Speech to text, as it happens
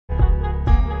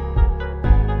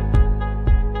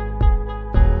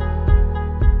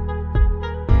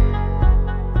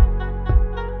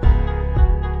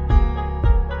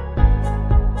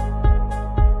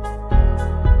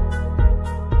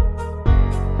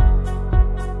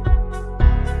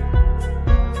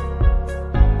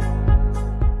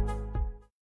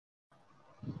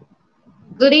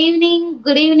Good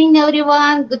evening,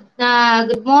 everyone.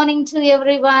 Good morning to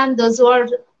everyone. Those who are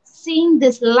seeing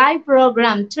this live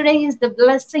program. Today is the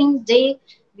blessing day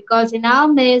because in our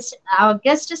midst, our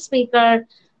guest speaker,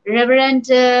 Reverend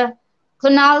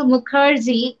Kunal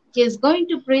Mukherjee, he is going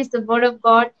to preach the word of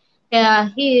God.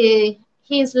 He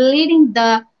is leading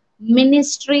the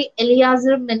ministry,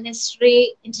 Eliezer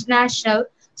Ministry International.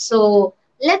 So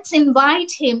let's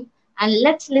invite him and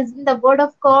let's listen the word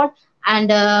of God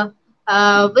and.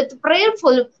 With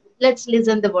prayerful, let's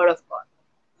listen the word of God.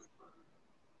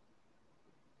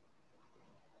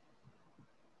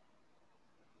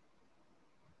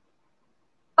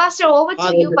 Pastor, over to you,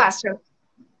 Hallelujah. Pastor.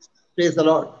 Praise the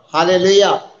Lord.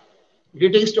 Hallelujah.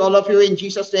 Greetings to all of you in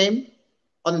Jesus' name.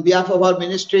 On behalf of our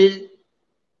ministry,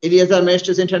 Eliezer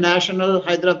Ministries International,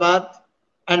 Hyderabad,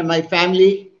 and my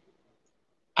family,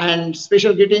 and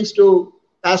special greetings to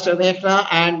Pastor Meghna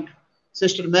and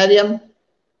Sister Miriam,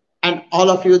 and all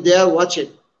of you there watching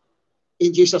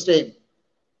in Jesus' name.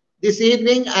 This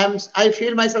evening, I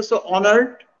feel myself so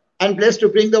honored and blessed to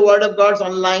bring the word of God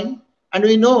online. And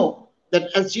we know that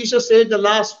as Jesus said, the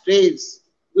last days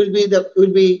will be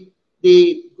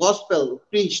the gospel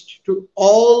preached to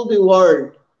all the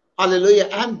world. Hallelujah.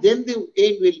 And then the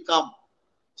end will come.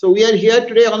 So we are here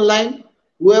today online.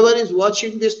 Whoever is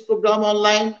watching this program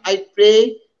online, I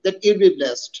pray that you'll be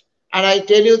blessed. And I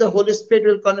tell you, the Holy Spirit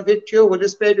will convict you, Holy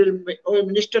Spirit will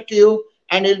minister to you,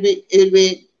 and you'll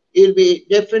be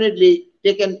definitely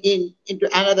taken into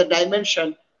another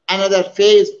dimension, another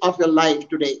phase of your life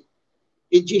today.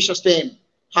 In Jesus' name,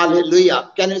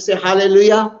 hallelujah. Can you say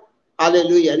hallelujah?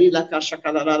 Hallelujah. Let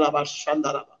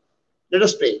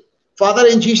us pray. Father,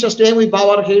 in Jesus' name, we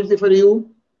bow our heads before you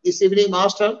this evening,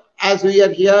 Master, as we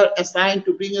are here assigned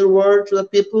to bring your word to the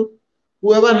people.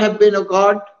 Whoever have been, oh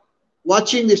God,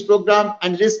 watching this program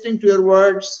and listening to your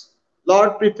words,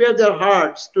 Lord, prepare their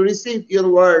hearts to receive your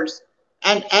words.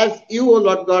 And as you, O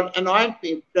Lord God, anoint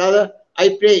me, brother,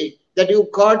 I pray that you,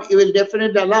 God, you will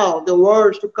definitely allow the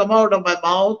words to come out of my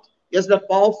mouth, yes, Lord,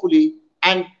 powerfully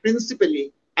and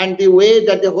principally, and the way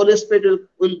that the Holy Spirit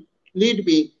will lead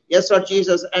me, yes, Lord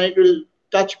Jesus, and it will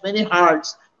touch many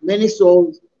hearts, many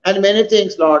souls, and many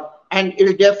things, Lord. And it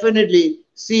will definitely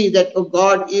see that, oh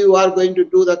God, you are going to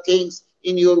do the things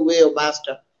in your way, O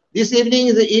Master. This evening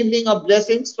is the evening of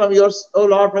blessings from yours, O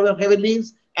Lord, from your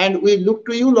heavenlies, and we look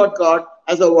to you, Lord God,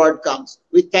 as the word comes.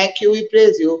 We thank you, we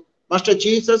praise you. Master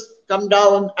Jesus, come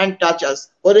down and touch us.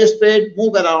 Holy Spirit,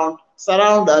 move around,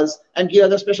 surround us, and give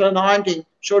us a special anointing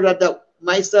so that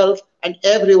myself and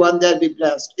everyone there be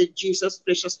blessed. In Jesus'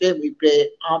 precious name we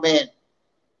pray. Amen.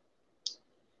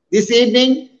 This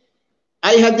evening,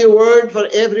 I have the word for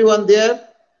everyone there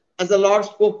as the Lord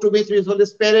spoke to me through His Holy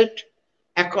Spirit.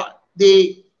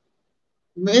 The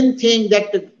main thing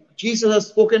that Jesus has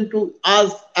spoken to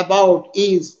us about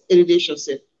is a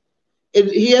relationship.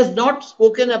 He has not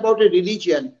spoken about a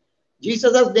religion.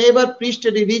 Jesus has never preached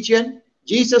a religion.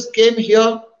 Jesus came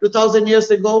here 2,000 years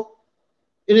ago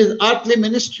in his earthly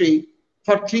ministry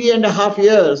for 3.5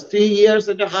 years, 3 years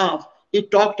and a half. He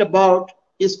talked about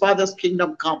his Father's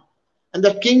kingdom come. And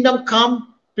the kingdom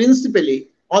come principally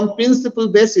on principle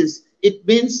basis. It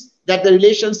means that the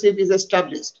relationship is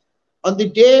established. On the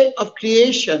day of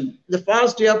creation, the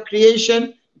first day of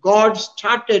creation, God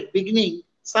started beginning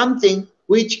something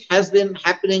which has been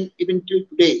happening even till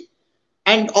today.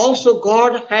 And also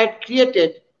God had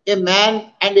created a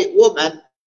man and a woman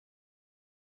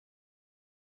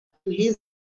in his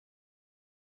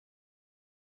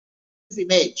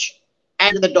image,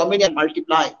 and the dominion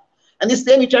multiply. And the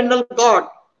same eternal God,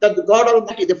 that the God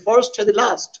Almighty, the first and the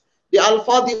last, the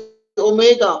Alpha, the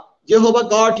Omega, Jehovah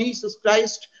God, Jesus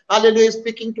Christ, hallelujah, is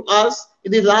speaking to us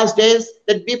in these last days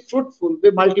that be fruitful,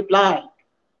 be multiplied,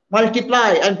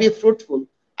 multiply and be fruitful.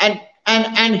 And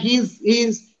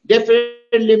he's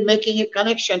definitely making a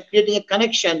connection, creating a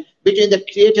connection between the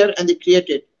creator and the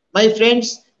created. My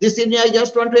friends, this evening I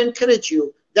just want to encourage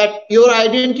you that your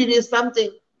identity is something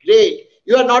great.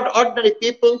 You are not ordinary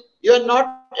people. You are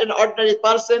not an ordinary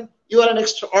person. You are an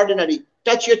extraordinary.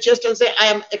 Touch your chest and say, I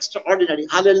am extraordinary.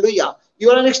 Hallelujah.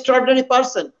 You are an extraordinary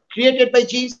person created by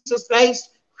Jesus Christ,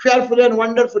 fearfully and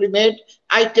wonderfully made.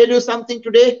 I tell you something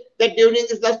today that during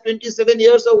these last 27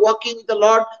 years of walking with the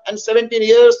Lord and 17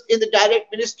 years in the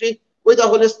direct ministry with the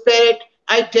Holy Spirit,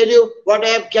 I tell you what I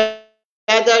have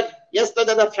gathered. Yes, those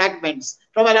are the fragments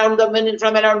from around many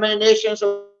nations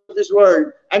of this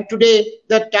world. And today,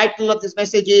 the title of this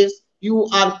message is "You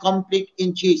Are Complete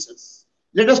in Jesus."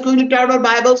 Let us quickly turn our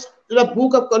Bibles to the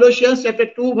book of Colossians, chapter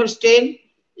 2, verse 10.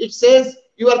 It says,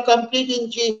 "You are complete in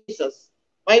Jesus."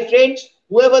 My friends,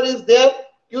 whoever is there,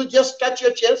 you just touch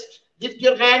your chest, lift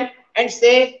your hand, and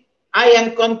say, I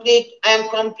am complete. I am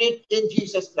complete in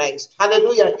Jesus Christ.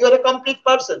 Hallelujah. You are a complete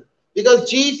person because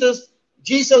Jesus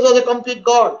was a complete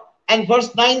God. And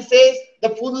verse 9 says,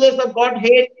 the fullness of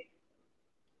Godhead,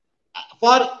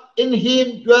 for in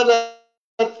him dwelleth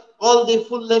all the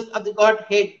fullness of the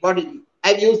Godhead bodily.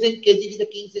 I'm using KJV, the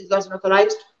King James Version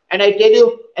Authorized. And I tell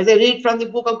you, as I read from the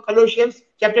book of Colossians,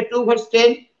 chapter 2, verse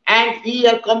 10, and ye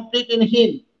are complete in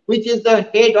him, which is the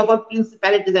head of all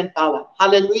principalities and power.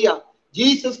 Hallelujah.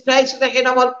 Jesus Christ is the head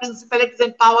of all principalities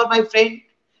and power, my friend.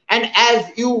 And as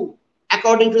you,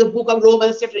 according to the book of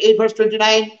Romans, chapter 8, verse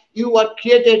 29, you are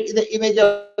created in the image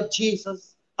of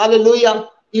Jesus. Hallelujah.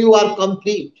 You are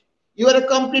complete. You are a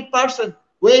complete person.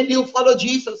 When you follow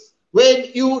Jesus,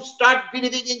 when you start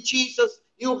believing in Jesus,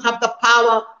 you have the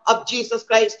power of Jesus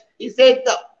Christ. He said,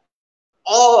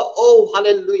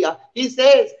 hallelujah. He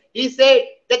said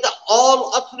that the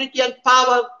all authority and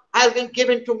power has been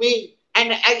given to me.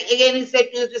 And again, he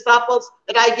said to his disciples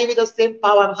that I give you the same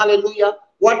power. Hallelujah.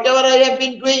 Whatever I have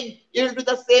been doing, you will do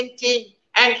the same thing.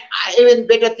 And even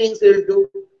better things you will do.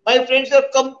 My friends, you are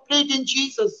complete in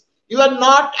Jesus. You are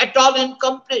not at all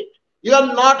incomplete. You are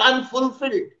not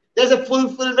unfulfilled. There's a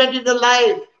fulfillment in your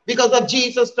life because of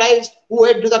Jesus Christ who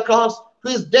went to the cross,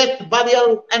 to his death,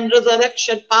 burial, and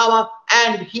resurrection power.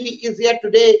 And he is here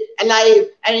today, alive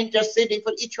and interceding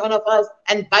for each one of us.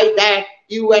 And by that,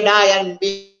 you and I are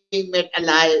being made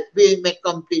alive, being made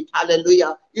complete.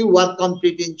 Hallelujah. You are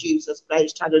complete in Jesus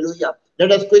Christ. Hallelujah.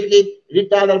 Let us quickly read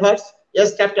the other verse.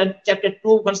 Yes, chapter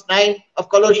 2, verse 9 of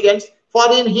Colossians. For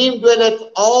in him dwelleth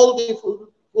all the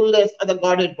fullness of the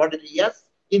Godhead bodily. Yes,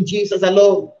 in Jesus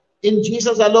alone. In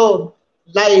Jesus alone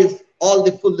lies all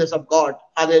the fullness of God.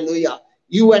 Hallelujah.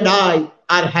 You and I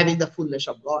are having the fullness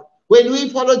of God. When we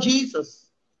follow Jesus,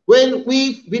 when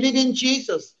we believe in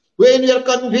Jesus, when we are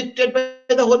convicted by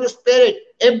the Holy Spirit,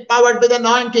 empowered with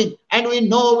anointing, and we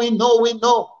know,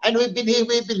 and we believe,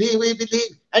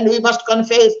 and we must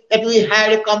confess that we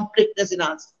had a completeness in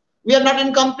us. We are not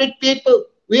incomplete people.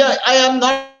 I am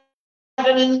not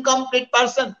an incomplete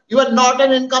person. You are not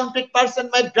an incomplete person,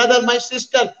 my brother, my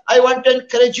sister. I want to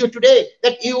encourage you today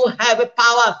that you have a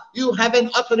power, you have an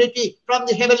authority from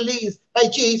the heavenlies by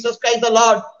Jesus Christ the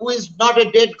Lord, who is not a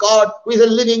dead God, who is a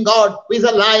living God, who is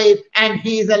alive, and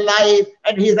he is alive,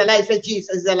 and he is alive. Say,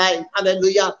 Jesus is alive.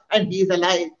 Hallelujah. And he is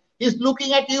alive. He's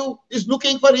looking at you, he's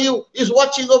looking for you, he's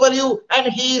watching over you,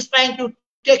 and he is trying to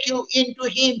take you into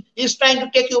him. He's trying to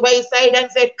take you by his side and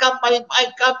say, come, my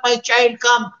child,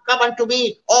 come unto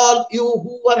me. All you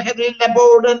who are heavily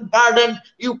labored and burdened,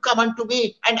 you come unto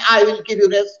me, and I will give you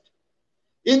rest.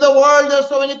 In the world, there are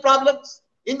so many problems.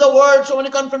 In the world, so many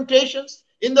confrontations.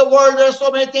 In the world, there are so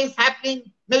many things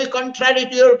happening, maybe contrary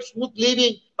to your smooth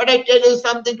living. But I tell you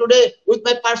something today with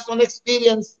my personal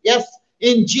experience. Yes,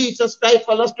 in Jesus Christ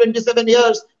for the last 27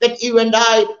 years, that you and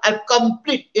I are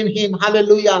complete in him.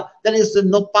 Hallelujah. There is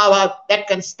no power that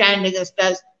can stand against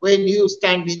us when you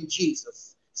stand in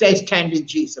Jesus. Say, stand in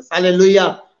Jesus.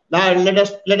 Hallelujah. Now let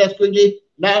us quickly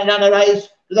now arise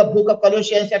to the book of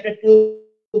Colossians chapter 2,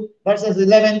 verses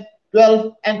 11,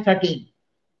 12, and 13.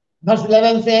 Verse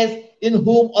 11 says, in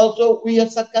whom also we are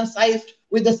circumcised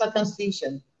with the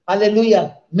circumcision.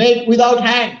 Hallelujah. Made without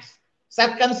hands.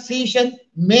 Circumcision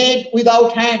made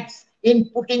without hands, in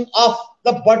putting off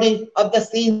the body of the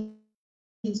sins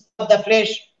of the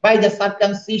flesh by the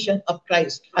circumcision of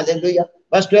Christ. Hallelujah.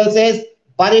 Verse 12 says,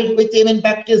 buried with him in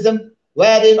baptism,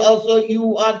 wherein also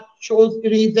you are chose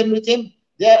reason with him,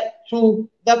 there through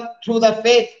the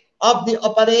faith of the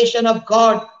operation of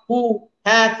God who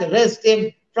hath raised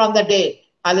him from the dead.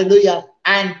 Hallelujah.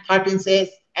 And 13 says,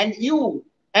 and you,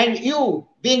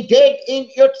 being dead in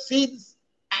your sins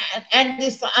and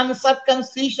this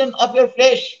uncircumcision of your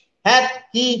flesh, hath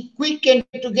he quickened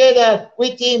together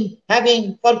with him,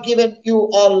 having forgiven you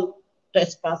all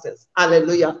trespasses.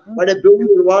 Hallelujah. What a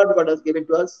beautiful word God has given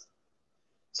to us.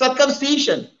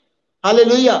 Circumcision.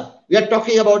 Hallelujah. We are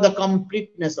talking about the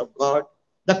completeness of God.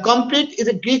 The complete is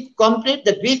a Greek complete.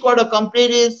 The Greek word of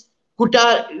complete is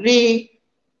kutaritis.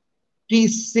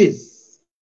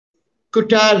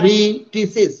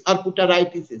 Kutaritis or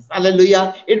kutaritisis.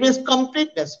 Hallelujah. It means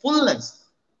completeness, fullness.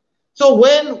 So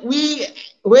when we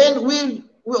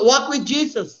walk with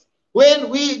Jesus, when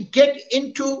we get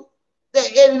into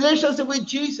the relationship with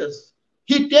Jesus,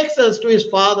 he takes us to his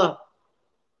Father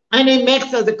and he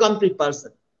makes us a complete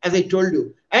person, as I told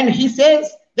you. And he says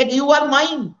that you are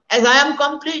mine as I am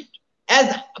complete.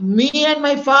 As me and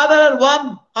my Father are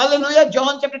one. Hallelujah.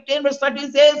 John chapter 10 verse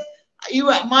 30 says,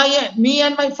 me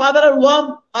and my Father are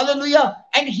one. Hallelujah.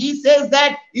 And he says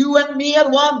that you and me are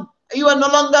one. You are no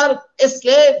longer a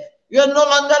slave. You are no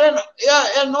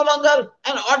longer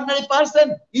an ordinary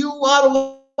person. You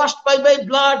are washed by my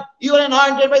blood. You are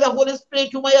anointed by the Holy Spirit,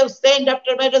 whom I have sent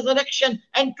after my resurrection.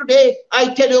 And today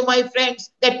I tell you, my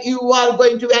friends, that you are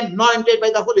going to be anointed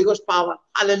by the Holy Ghost power.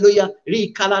 Hallelujah.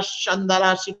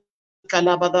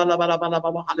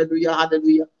 Hallelujah.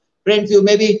 Hallelujah. Friends, you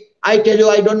maybe, I tell you,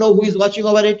 I don't know who is watching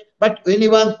over it, but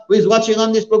anyone who is watching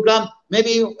on this program,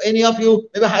 maybe any of you,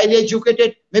 maybe highly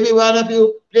educated, maybe one of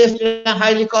you placed in a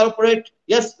highly corporate,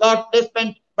 yes, Lord,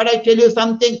 placement. But I tell you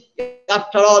something,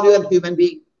 after all, you are a human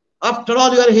being. After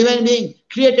all, you are a human being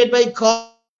created by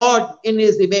God in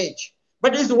His image.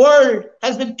 But His word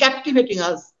has been captivating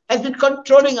us, has been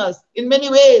controlling us in many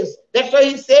ways. That's why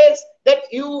He says that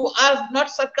you are not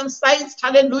circumcised,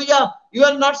 hallelujah. You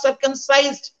are not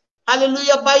circumcised,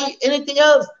 hallelujah, by anything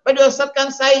else, but you are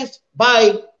circumcised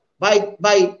by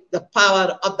the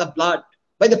power of the blood,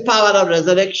 by the power of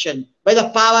resurrection, by the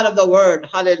power of the word.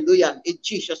 Hallelujah. In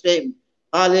Jesus' name.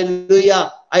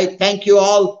 Hallelujah. I thank you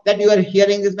all that you are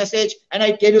hearing this message. And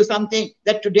I tell you something,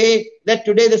 that today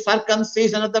the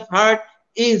circumcision of the heart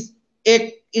is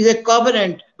a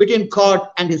covenant between God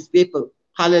and His people.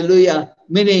 Hallelujah.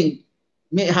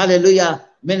 Hallelujah,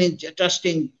 meaning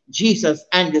trusting Jesus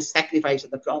and the sacrifice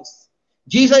of the cross.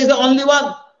 Jesus is the only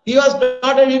one. He was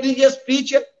not a religious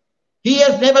preacher. He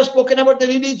has never spoken about the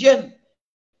religion.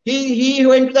 He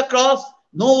went to the cross.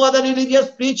 No other religious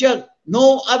preacher,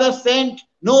 no other saint,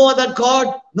 no other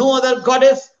god, no other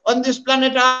goddess on this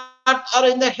planet Earth or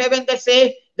in the heaven that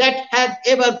say that had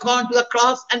ever gone to the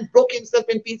cross and broke himself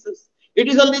in pieces. It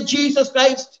is only Jesus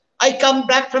Christ. I come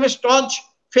back from a staunch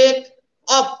faith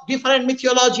of different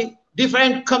mythology,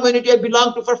 different community I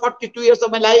belonged to for 42 years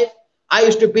of my life. I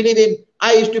used to believe in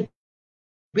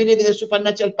the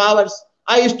supernatural powers.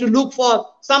 I used to look for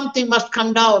something must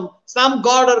come down. Some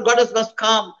god or goddess must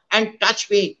come and touch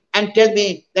me and tell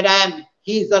me that I am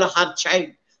his or her child.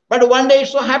 But one day it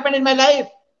so happened in my life.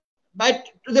 But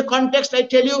to the context, I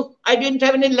tell you, I didn't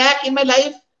have any lack in my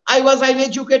life. I was highly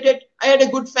educated. I had a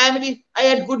good family. I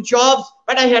had good jobs,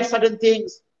 but I had certain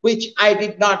things which I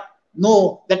did not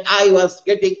know that I was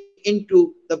getting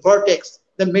into the vortex,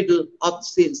 the middle of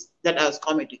sins that I was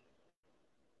committing.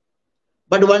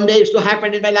 But one day it so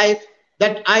happened in my life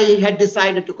that I had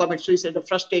decided to commit suicide of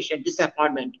frustration,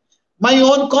 disappointment. My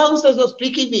own conscience was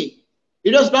tricking me.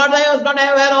 It was not, I was not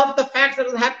aware of the facts that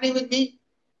was happening with me.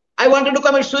 I wanted to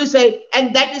commit suicide,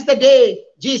 and that is the day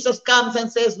Jesus comes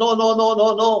and says, no, no, no,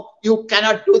 no, no, you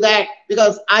cannot do that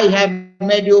because I have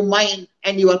made you mine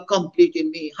and you are complete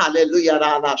in me. Hallelujah.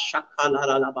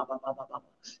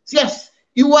 Yes,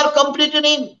 you are complete in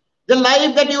Him. The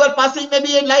life that you are passing may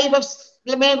be a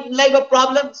life of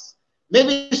problems.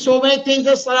 Maybe so many things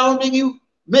are surrounding you.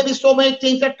 Maybe so many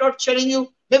things are torturing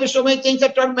you. Maybe so many things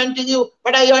are tormenting you.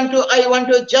 But I want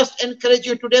to just encourage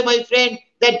you today, my friend,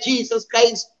 that Jesus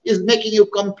Christ is making you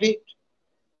complete,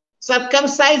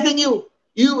 circumcising you.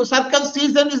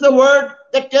 Circumcision is the word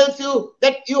that tells you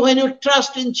that when you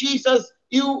trust in Jesus,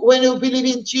 when you believe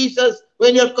in Jesus,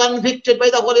 when you're convicted by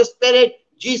the Holy Spirit,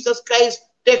 Jesus Christ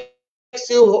takes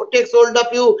hold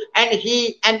of you and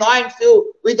He anoints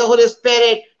you with the Holy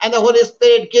Spirit, and the Holy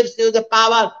Spirit gives you the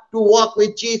power to walk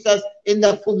with Jesus in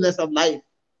the fullness of life.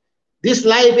 This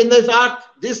life in this earth,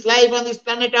 this life on this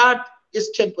planet Earth is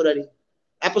temporary.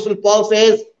 Apostle Paul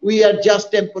says we are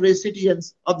just temporary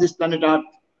citizens of this planet Earth.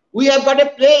 We have got a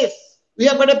place. We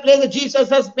have got a place that Jesus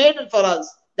has made it for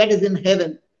us. That is in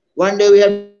heaven. One day we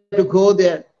have to go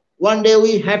there. One day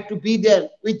we have to be there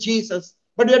with Jesus.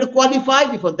 But we have to qualify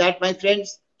before that, my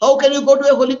friends. How can you go to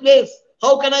a holy place?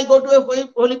 How can I go to a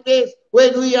holy place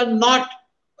when we are not,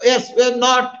 we are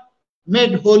not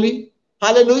made holy?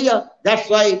 Hallelujah. That's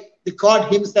why the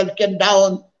God Himself came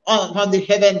down from the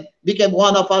heaven, became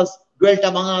one of us, dwelt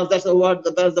among us. That's the word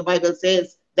the Bible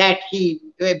says, that He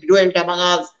dwelt among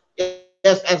us,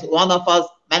 yes, as one of us,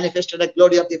 manifested the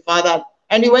glory of the Father.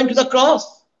 And He went to the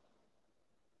cross.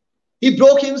 He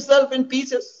broke Himself in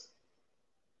pieces.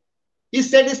 He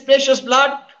shed His precious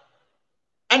blood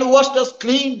and washed us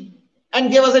clean and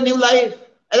gave us a new life,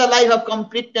 and a life of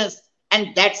completeness.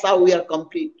 And that's how we are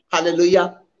complete.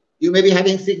 Hallelujah. You may be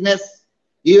having sickness.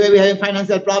 You may be having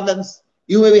financial problems.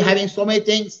 You may be having so many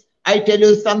things. I tell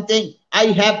you something. I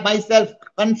have myself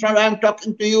confronted. I'm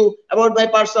talking to you about my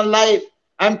personal life.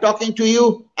 I'm talking to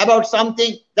you about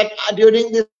something that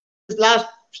during this last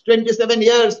 27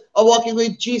 years of walking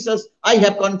with Jesus, I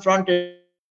have confronted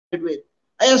with.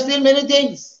 I have seen many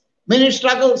things, many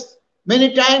struggles.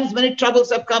 Many times, many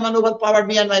troubles have come and overpowered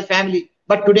me and my family.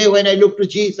 But today, when I look to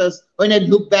Jesus, when I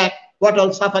look back, what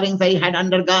all sufferings I had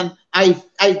undergone, I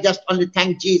just only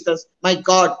thank Jesus, my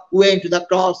God, who went to the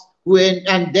cross,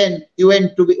 and then he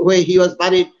went to where he was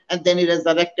buried, and then he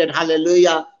resurrected.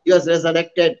 Hallelujah. He was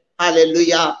resurrected.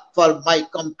 Hallelujah. For my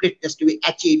completeness to be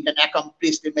achieved and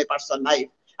accomplished in my personal life.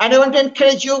 And I want to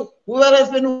encourage you, whoever has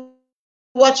been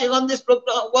watching on this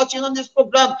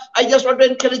program, I just want to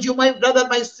encourage you, my brother,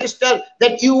 my sister,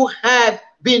 that you have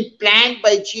been planned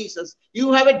by Jesus.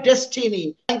 You have a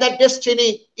destiny, and that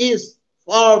destiny is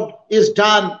formed, is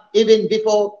done even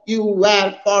before you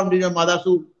were formed in your mother's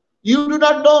womb. You do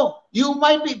not know. You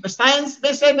might be, science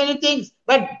may say many things,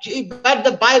 but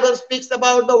the Bible speaks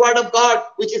about the word of God,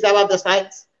 which is above the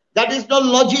science. That is no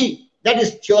logic, that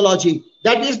is theology.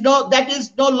 That is no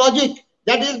logic.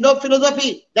 That is no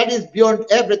philosophy. That is beyond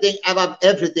everything, above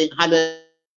everything.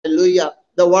 Hallelujah.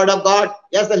 The word of God,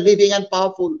 yes, the living and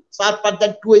powerful, sharper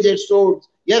than two-edged swords.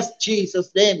 Yes, Jesus'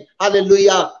 name.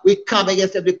 Hallelujah. We come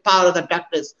against every power of the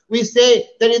darkness. We say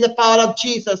that in the power of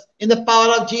Jesus, in the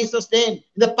power of Jesus' name,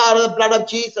 in the power of the blood of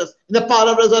Jesus, in the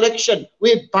power of resurrection,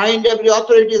 we bind every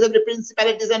authorities, every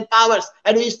principalities and powers.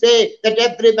 And we say that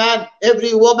every man,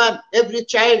 every woman, every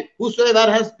child,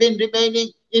 whosoever has been remaining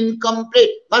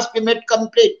incomplete must be made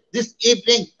complete this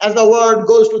evening as the word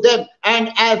goes to them,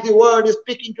 and as the word is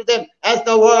speaking to them, as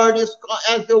the word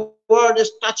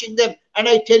is touching them. And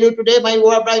I tell you today, my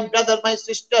brother, my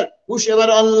sister,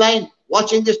 whosoever online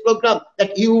watching this program,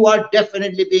 that you are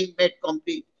definitely being made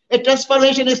complete. A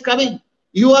transformation is coming.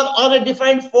 You are on a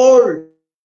different fold.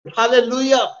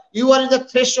 Hallelujah. You are in the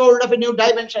threshold of a new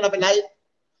dimension of a life.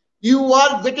 You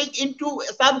are getting into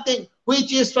something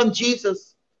which is from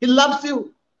Jesus. He loves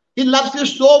you. He loves you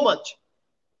so much.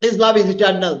 His love is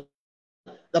eternal.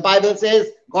 The Bible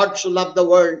says God should love the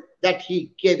world that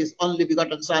he gave his only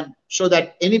begotten Son, so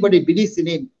that anybody believes in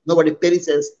him, nobody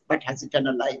perishes but has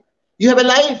eternal life. You have a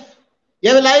life.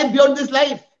 You have a life beyond this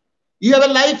life. You have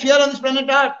a life here on this planet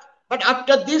Earth. But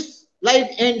after this life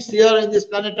ends here in this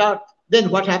planet Earth, then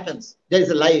what happens? There is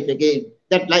a life again.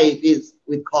 That life is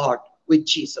with God, with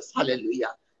Jesus. Hallelujah.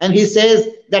 And he says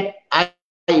that I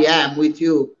am with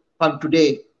you from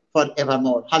today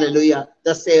forevermore. Hallelujah.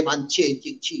 The same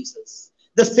unchanging Jesus.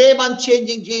 The same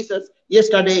unchanging Jesus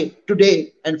yesterday,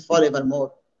 today, and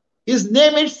forevermore. His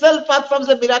name itself performs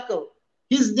a miracle.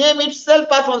 His name itself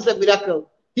performs a miracle.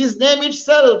 His name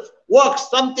itself works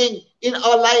something in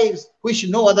our lives which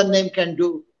no other name can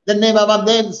do. The name above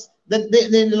names,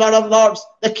 the Lord of Lords,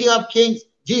 the King of Kings,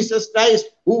 Jesus Christ,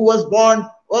 who was born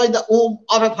in the womb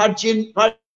of a virgin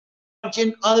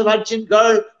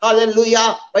girl,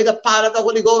 hallelujah, by the power of the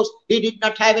Holy Ghost. He did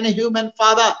not have any human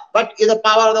father, but in the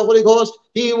power of the Holy Ghost,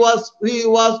 he was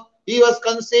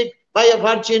conceived by a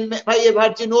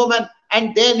virgin woman,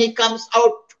 and then he comes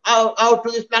out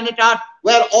to this planet Earth,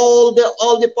 where all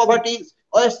the poverties,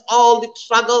 all the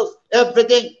struggles,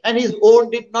 everything, and his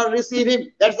own did not receive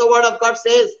him. That's the word of God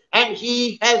says, and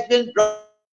he has been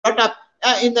brought up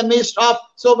in the midst of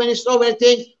so many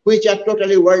things which are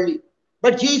totally worldly.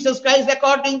 But Jesus Christ,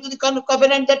 according to the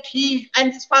covenant that he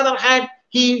and his father had,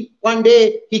 one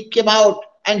day he came out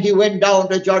and he went down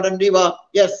the Jordan River,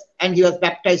 yes, and he was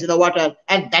baptized in the water,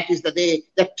 and that is the day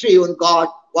the triune God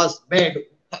was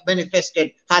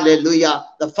manifested. Hallelujah.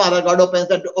 The Father God opens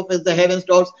the heavens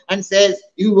doors and says,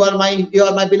 you are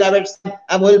my beloved Son.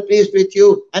 I'm well pleased with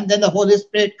you. And then the Holy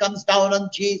Spirit comes down on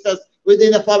Jesus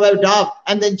within the form of a dove,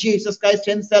 and then Jesus Christ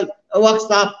himself walks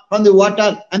up from the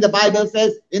water. And the Bible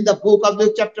says in the book of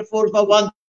Luke chapter 4 verse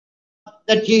 1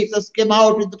 that Jesus came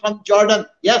out from Jordan,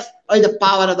 yes, by the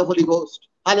power of the Holy Ghost.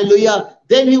 Hallelujah.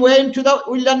 Then he went to the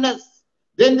wilderness.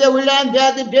 Then the wilderness,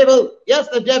 there the devil, yes,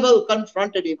 the devil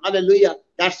confronted him. Hallelujah.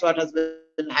 That's what has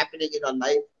been happening in our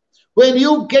life. When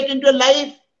you get into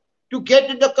life, to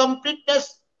get into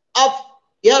completeness of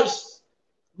yours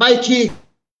by Jesus,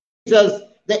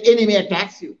 the enemy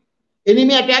attacks you.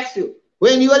 Enemy attacks you.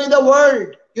 When you are in the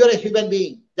world, you are a human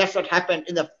being. That's what happened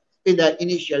in the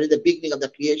beginning of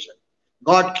the creation.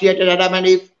 God created Adam and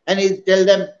Eve, and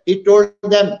he told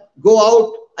them, go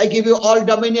out, I give you all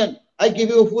dominion, I give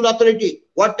you full authority,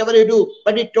 whatever you do.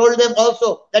 But he told them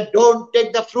also that don't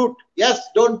take the fruit. Yes,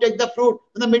 don't take the fruit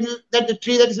in the middle, that the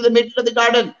tree that is in the middle of the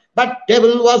garden. But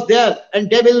devil was there, and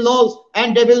devil knows,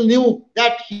 and devil knew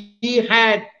that he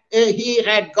had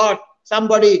got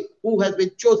somebody who has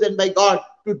been chosen by God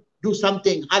to do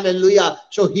something. Hallelujah.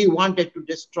 So he wanted to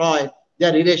destroy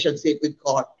their relationship with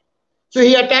God. So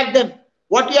he attacked them.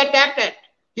 What he attacked at?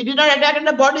 He did not attack in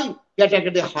the body. He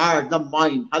attacked the heart, the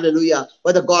mind. Hallelujah.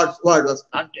 Where the God's word was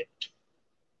planted.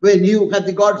 When you have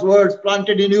the God's words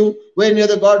planted in you, when you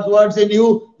have the God's words in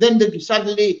you, then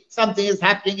suddenly something is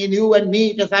happening in you and me.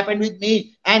 It has happened with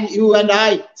me, and you and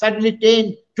I suddenly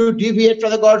tend to deviate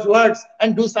from the God's words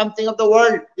and do something of the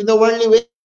world in the worldly way.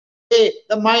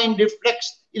 the mind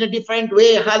reflects in a different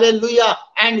way. Hallelujah.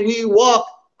 And we walk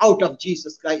out of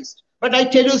Jesus Christ. But I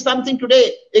tell you something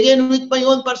today, again with my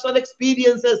own personal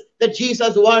experiences, that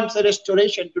Jesus wants a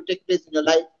restoration to take place in your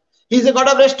life. He's a God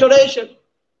of restoration.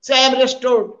 Say, I am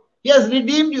restored. He has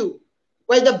redeemed you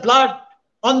by the blood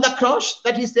on the cross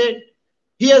that he said.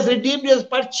 He has redeemed you, he has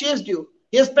purchased you.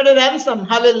 He has paid a ransom.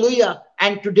 Hallelujah.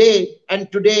 And today,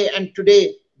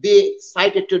 be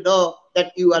excited to know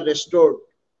that you are restored.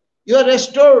 You are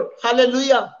restored.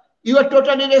 Hallelujah. You are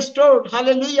totally restored.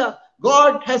 Hallelujah.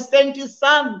 God has sent his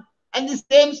Son, and the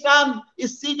same Son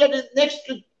is seated next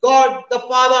to God the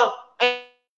Father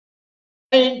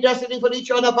and interceding for each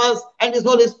one of us. And his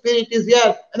Holy Spirit is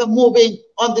here and moving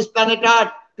on this planet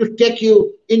Earth to take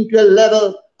you into a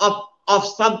level of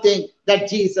something that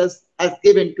Jesus has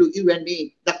given to you and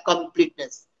me, the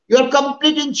completeness. You are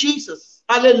complete in Jesus.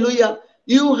 Hallelujah.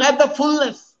 You have the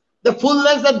fullness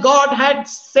that God had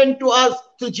sent to us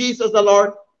through Jesus the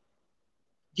Lord.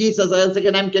 Jesus, once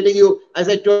again, I'm telling you, as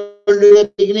I told you in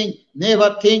the beginning,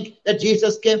 never think that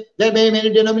Jesus came. There may be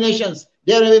many denominations,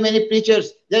 there may be many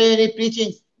preachers, there may be many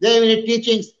preachings, there may be many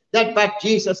teachings, but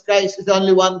Jesus Christ is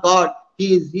only one God.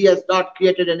 He has not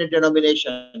created any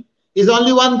denomination. He's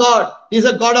only one God. He's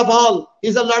a God of all.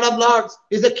 He's a Lord of lords.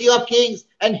 He's the King of kings,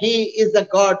 and he is the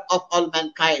God of all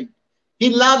mankind. He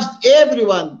loves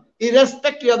everyone,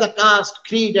 irrespective of the caste,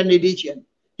 creed, and religion.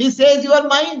 He says, you are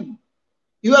mine.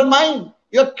 You are mine.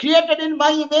 You are created in my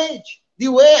image. The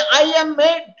way I am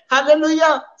made.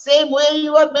 Hallelujah. Same way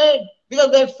you are made.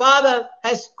 Because the Father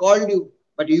has called you.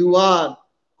 But you are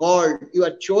called. You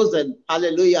are chosen.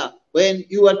 Hallelujah. When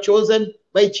you are chosen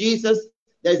by Jesus,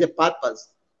 there is a purpose.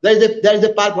 There is a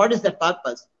purpose. What is that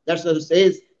purpose? That's what it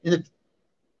says.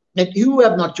 That you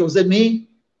have not chosen me.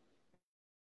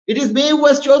 It is me who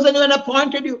has chosen you and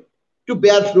appointed you to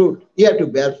bear fruit. You have to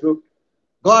bear fruit.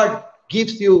 God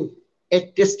gives you a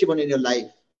testimony in your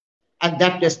life. And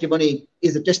that testimony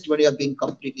is a testimony of being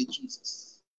complete in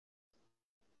Jesus.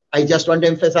 I just want to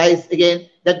emphasize again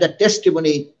that the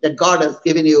testimony that God has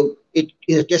given you, it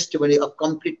is a testimony of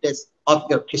completeness of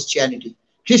your Christianity.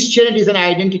 Christianity is an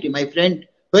identity, my friend.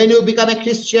 When you become a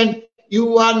Christian,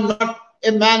 you are not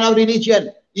a man of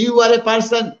religion. You are a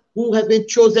person who has been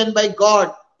chosen by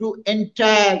God to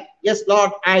entire, yes,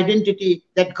 Lord, identity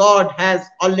that God has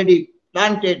already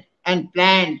planted and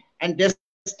planned and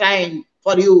destined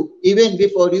for you even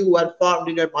before you were formed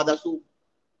in your mother's womb.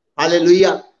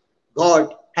 Hallelujah.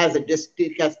 God has has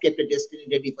kept a destiny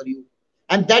ready for you.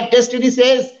 And that destiny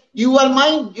says, you are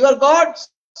mine, you are God's.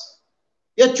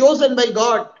 You are chosen by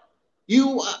God.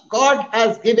 God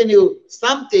has given you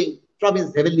something from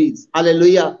his heavenlies.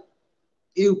 Hallelujah.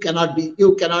 You cannot be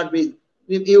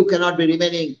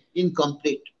remaining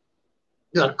incomplete.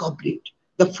 You are complete.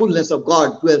 The fullness of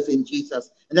God dwells in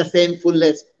Jesus, and the same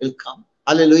fullness will come.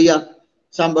 Hallelujah.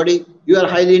 Somebody, you are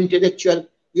highly intellectual,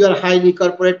 you are a highly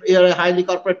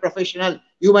corporate professional.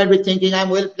 You might be thinking, I'm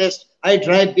well placed, I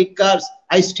drive big cars,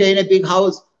 I stay in a big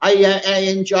house, I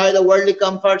enjoy the worldly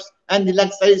comforts and the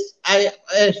luxuries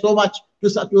so much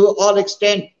to all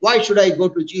extent. Why should I go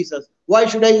to Jesus? Why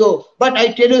should I go? But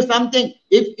I tell you something,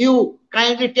 if you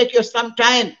kindly take your some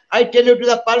time, I tell you to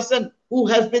the person who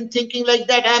has been thinking like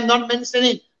that, I am not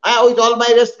mentioning, with all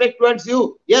my respect towards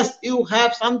you, yes, you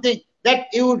have something that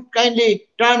you would kindly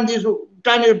turn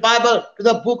your Bible to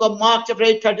the book of Mark chapter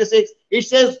 8:36. It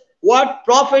says, what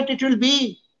profit it will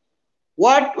be?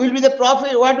 What will be the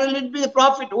profit? What will it be the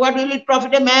profit? What will it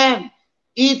profit a man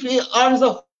if he earns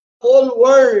the whole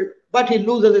world but he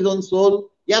loses his own soul?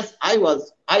 Yes, I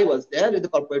was there in the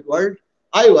corporate world.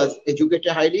 I was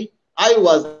educated highly. I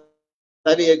was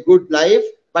having a good life,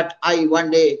 but I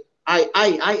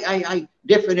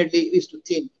definitely used to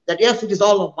think that yes, it is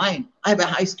all of mine. I have a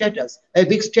high status, a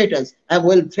big status. I am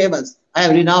well famous. I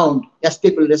am renowned. Yes,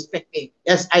 people respect me.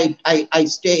 Yes, I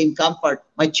stay in comfort.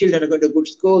 My children are going to good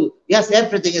school. Yes,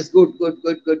 everything is good.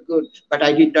 But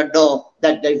I did not know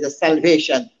that there is a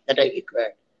salvation that I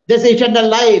required. There's eternal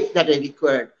life that I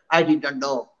required. I did not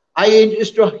know. I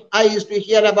used to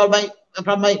hear about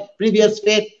from my previous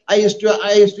faith. I used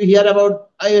to hear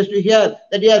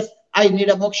that yes, I need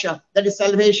a moksha, that is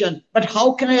salvation. But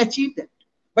how can I achieve that?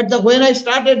 But when I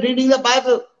started reading the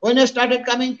Bible, when I started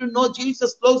coming to know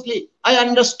Jesus closely, I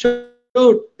understood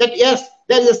that yes,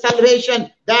 there is a salvation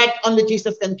that only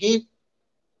Jesus can give.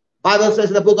 Bible says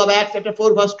in the book of Acts chapter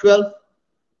 4 verse 12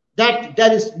 that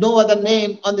there is no other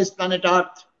name on this planet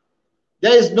earth.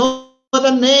 There is no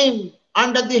other name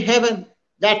under the heaven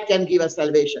that can give us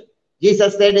salvation.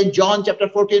 Jesus said in John chapter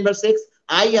 14 verse 6,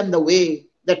 I am the way,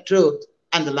 the truth,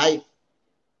 and the life.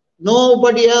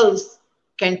 Nobody else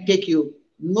can take you.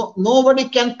 No, nobody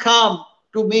can come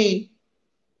to me,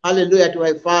 hallelujah, to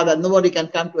my Father. Nobody can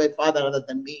come to my Father other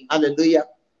than me. Hallelujah.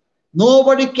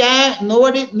 Nobody can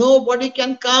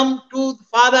come to the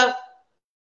Father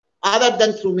other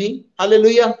than through me.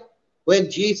 Hallelujah. When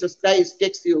Jesus Christ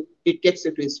takes you, He takes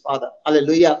you to His Father.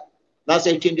 Hallelujah. Last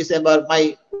 18 December,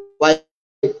 my wife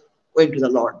went to the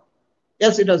Lord.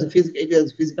 Yes, it was a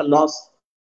physical loss.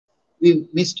 We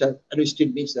missed her and we still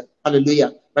miss her.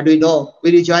 Hallelujah. But we know,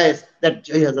 we rejoice that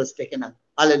Jesus has taken her.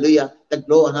 Hallelujah. The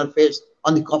glow on her face,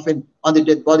 on the coffin, on the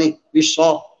dead body, we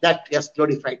saw that he has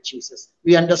glorified Jesus.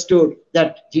 We understood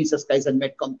that Jesus Christ had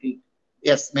made complete.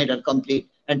 Yes, made her complete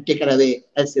and taken away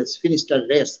as he has finished her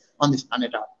race on this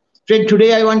planet Earth. Friend,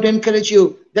 today I want to encourage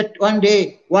you that one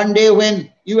day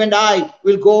when you and I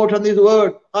will go out on this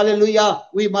world, hallelujah,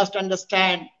 we must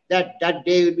understand that that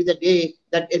day will be the day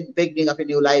that is the beginning of a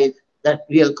new life, that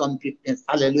real completeness,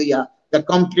 hallelujah. The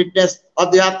completeness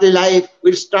of the earthly life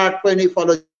will start when we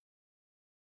follow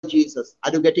Jesus.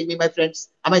 Are you getting me, my friends?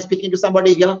 Am I speaking to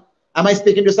somebody here? Am I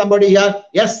speaking to somebody here?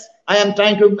 Yes, I am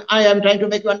trying to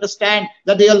make you understand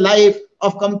that your life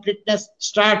of completeness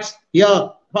starts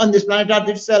here on this planet Earth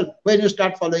itself when you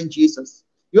start following Jesus.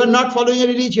 You are not following a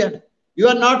religion. You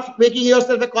are not making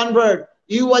yourself a convert.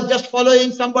 You are just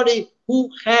following somebody who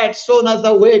had shown us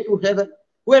the way to heaven,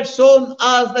 who had shown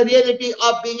us the reality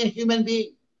of being a human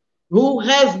being, who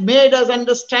has made us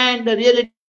understand the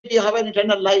reality of an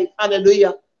eternal life.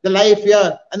 Hallelujah. The life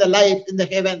here and the life in the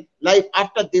heaven, life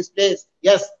after this place.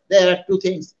 Yes, there are two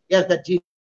things. Yes, that Jesus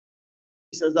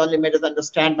only made us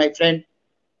understand, my friend.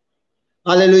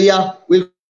 Hallelujah. We'll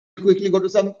quickly go to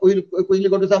some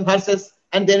verses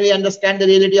and then we understand the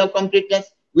reality of completeness.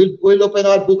 We'll open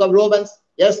our book of Romans.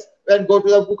 Yes, we'll go to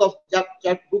the book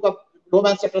of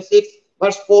Romans chapter 6,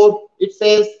 verse 4. It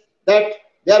says that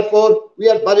therefore we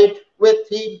are buried with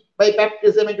him by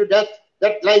baptism into death,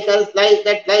 that like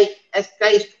as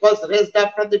Christ was raised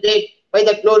up from the dead by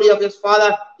the glory of his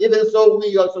Father, even so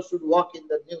we also should walk in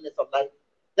the newness of life.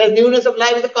 The newness of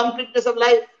life is the completeness of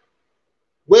life.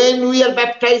 When we are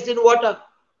baptized in water,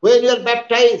 when we are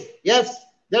baptized, yes,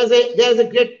 there's a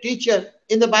great teacher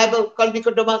in the Bible called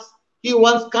Nicodemus. He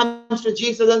once comes to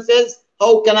Jesus and says,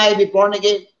 how can I be born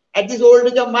again? At this old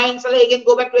age of mine, shall I again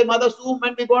go back to my mother's womb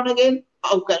and be born again?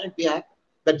 How can it be happen?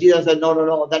 But Jesus said,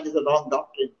 no, that is a wrong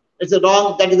doctrine. That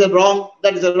is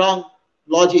a wrong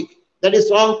logic. That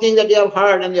is wrong thing that you have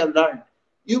heard and you have learned.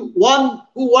 One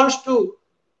who wants to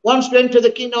enter the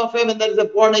kingdom of heaven, that is a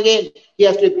born again, he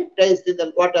has to be baptized in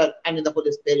the water and in the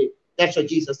Holy Spirit. That's what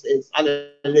Jesus says.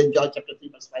 Hallelujah. In John chapter 3,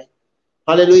 verse 5.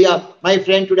 Hallelujah. My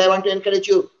friend, today I want to encourage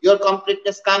you. Your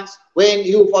completeness comes when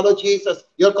you follow Jesus.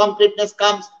 Your completeness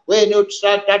comes when you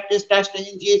start practice trusting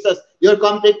in Jesus. Your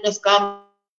completeness comes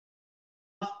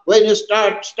when you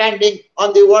start standing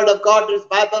on the word of God, this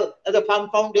Bible, as a firm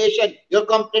foundation. Your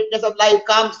completeness of life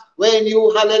comes when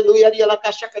you, hallelujah,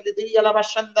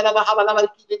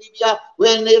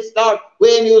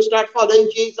 when you start following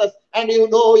Jesus and you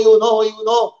know,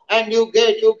 and you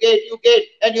get,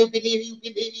 and you believe,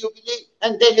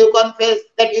 and then you confess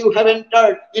that you have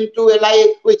entered into a life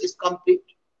which is complete.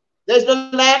 There's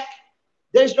no lack,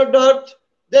 there's no dearth,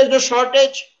 there's no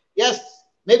shortage. Yes,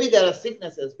 maybe there are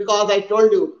sicknesses, because I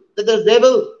told you that the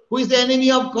devil, who is the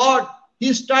enemy of God,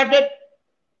 he started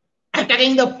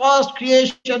attacking the first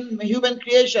creation, human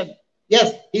creation.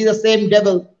 Yes, he's the same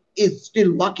devil, is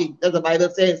still walking. As the Bible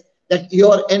says, that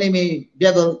your enemy,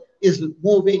 devil, is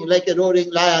moving like a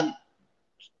roaring lion.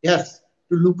 Yes,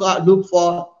 to look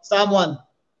for someone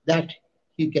that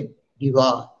he can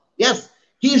devour. Yes,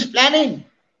 he is planning.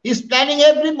 He is planning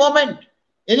every moment.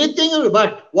 Anything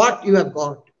but what you have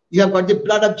got. You have got the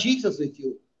blood of Jesus with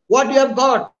you. What you have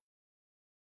got?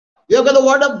 You have got the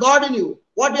word of God in you.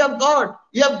 What you have got?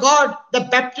 You have got the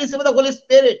baptism of the Holy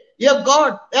Spirit. You have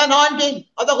got the anointing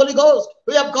of the Holy Ghost.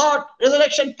 You have got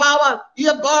resurrection power. You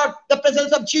have got the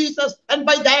presence of Jesus. And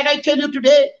by that I tell you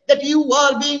today that you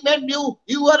are being made new.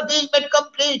 You are being made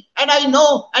complete. And I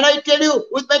know, and I tell you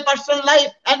with my personal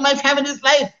life and my family's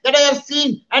life that I have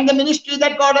seen, and the ministry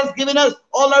that God has given us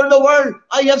all over the world,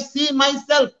 I have seen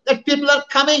myself that people are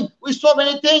coming with so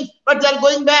many things, but they are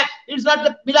going back. It's not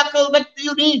the miracle that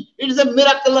you need. It is a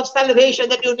miracle of salvation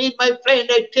that you need, my friend.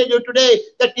 I tell you today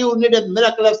that you need a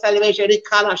miracle of salvation.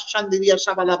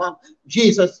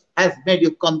 Jesus has made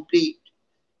you complete.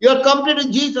 You are complete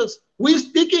in Jesus. Who is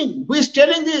speaking? Who is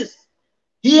telling this?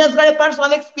 He has got a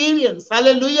personal experience.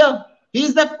 Hallelujah. He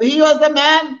was the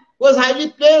man who was highly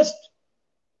placed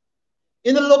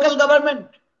in the local government.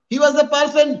 He was the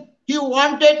person he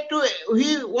wanted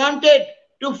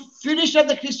to finish up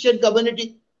the Christian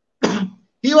community.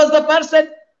 He was the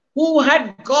person who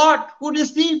had got, who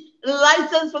received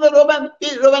license from the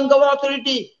Roman government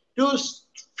authority to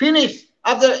finish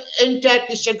of the entire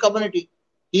Christian community.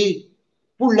 He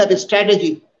pulled up a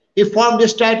strategy. He formed a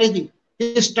strategy.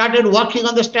 He started working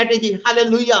on the strategy.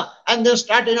 Hallelujah. And then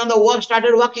started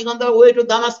working on the way to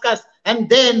Damascus. And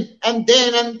then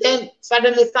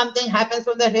suddenly something happens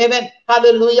from the heaven.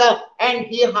 Hallelujah. And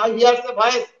he hears a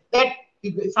voice that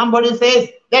somebody says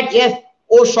that, yes,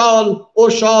 O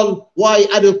Saul, why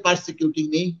are you persecuting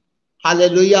me?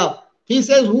 Hallelujah. He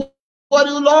says, who are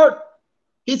you, Lord?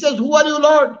 He says, who are you,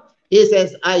 Lord? He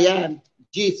says, I am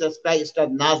Jesus Christ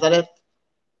of Nazareth.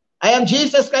 I am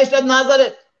Jesus Christ of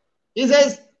Nazareth. He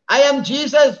says, I am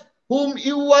Jesus whom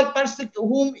you are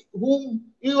persecuting.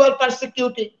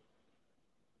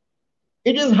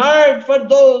 It is hard for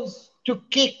those to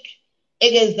kick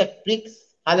against the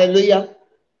pricks. Hallelujah.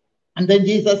 And then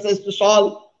Jesus says to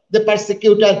Saul, the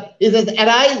persecutor, he says,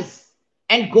 arise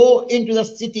and go into the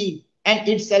city, and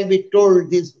it shall be told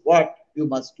this what you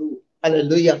must do.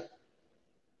 Hallelujah.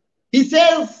 He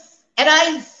says,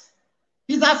 arise.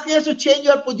 He's asking us to change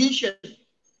your position.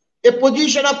 A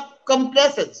position of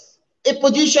complacence, a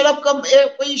position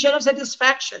of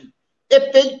satisfaction,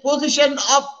 a position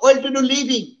of well-to-do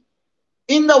living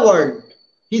in the world.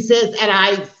 He says,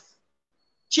 arise.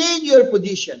 Change your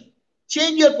position.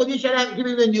 Change your position. I'm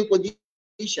giving you a new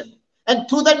position. And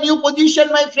through that new position,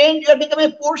 my friend, you have become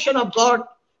a portion of God.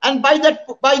 And by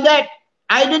that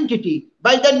identity,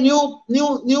 by the new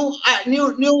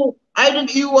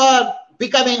identity, you are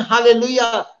becoming,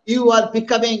 hallelujah, you are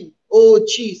becoming, oh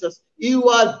Jesus, you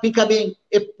are becoming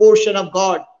a portion of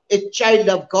God, a child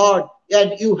of God,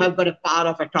 and you have got a power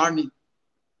of attorney.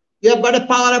 You have got a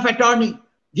power of attorney.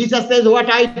 Jesus says,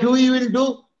 what I do, you will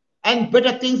do, and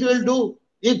better things you will do.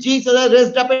 If Jesus has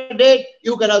raised up a dead,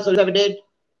 you can also raise up a dead.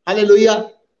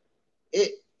 Hallelujah.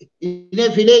 In a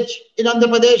village in Andhra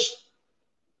Pradesh,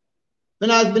 when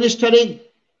I was ministering,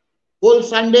 whole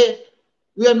Sunday,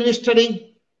 we are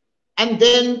ministering, and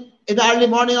then in the early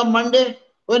morning of Monday,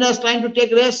 when I was trying to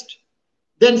take rest,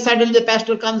 then suddenly the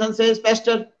pastor comes and says,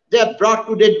 Pastor, they have brought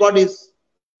 2 dead bodies.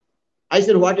 I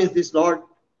said, what is this, Lord?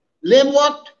 Lame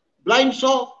walked, blind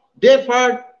saw, deaf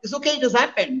heard. It's okay, it has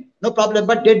happened. No problem.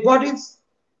 But dead bodies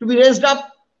to be raised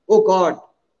up? Oh God.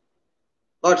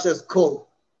 God says, go.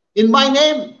 In my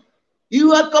name,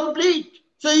 you are complete.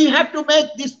 So you have to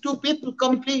make these 2 people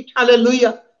complete.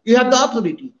 Hallelujah. You have the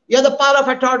authority. You have the power of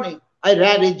attorney. I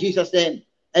ran in Jesus' name.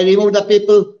 I removed the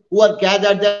people who are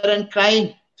gathered there and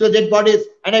crying to the dead bodies.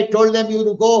 And I told them, you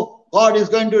to go. God is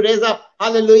going to raise up.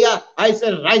 Hallelujah. I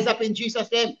said, rise up in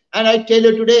Jesus' name. And I tell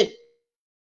you today,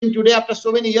 even today after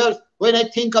so many years, when I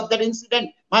think of that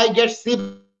incident, I get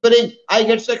shivering. I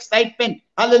get so excitement.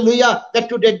 Hallelujah. That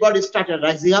 2 dead bodies started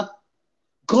rising up.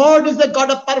 God is a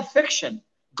God of perfection.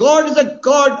 God is a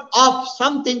God of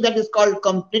something that is called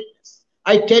completeness.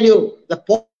 I tell you, the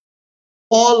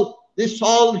Paul,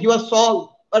 he was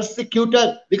Saul,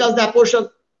 persecutor, because the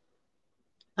apostle.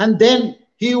 And then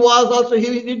he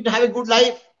didn't have a good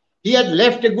life. He had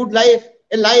left a good life,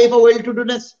 a life of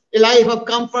well-to-doness, a life of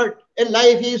comfort, a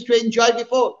life he used to enjoy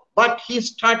before. But he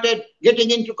started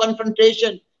getting into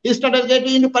confrontation. He started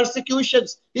getting into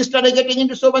persecutions. He started getting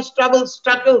into so much trouble,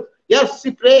 struggle. Yes,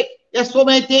 shipwreck. Yes, so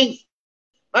many things.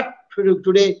 But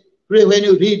today, when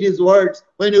you read his words,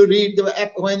 when you read the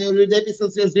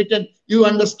epistles he has written, you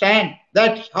understand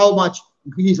that how much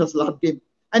Jesus loved him.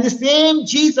 And the same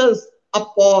Jesus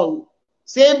of Paul,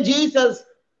 same Jesus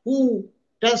who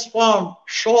transformed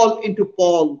Saul into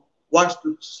Paul, wants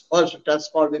to also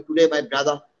transform you today, my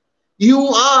brother. You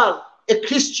are a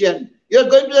Christian. You are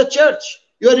going to the church.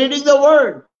 You are reading the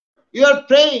word. You are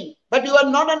praying, but you are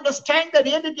not understanding the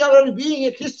reality of being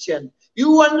a Christian.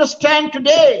 You understand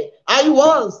today, I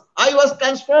was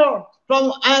transformed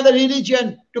from another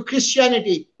religion to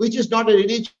Christianity, which is not a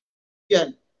religion.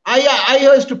 I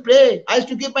used to pray. I used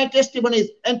to give my testimonies.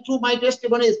 And through my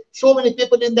testimonies, so many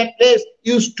people in that place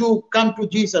used to come to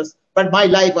Jesus. But my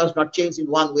life was not changed in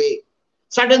one way.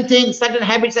 Certain things, certain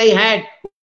habits I had,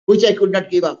 which I could not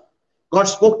give up. God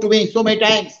spoke to me so many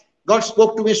times. God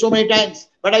spoke to me so many times,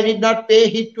 but I did not pay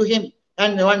heed to him.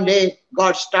 And one day,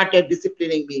 God started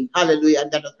disciplining me. Hallelujah.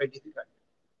 And that was very difficult.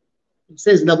 It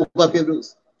says in the book of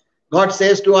Hebrews, God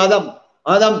says to Adam,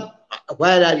 Adam,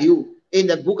 where are you? In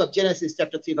the book of Genesis,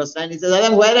 chapter 3, verse 9, he says,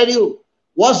 Adam, where are you?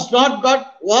 Was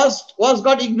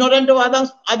God ignorant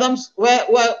of Adam's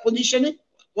where positioning?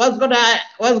 Was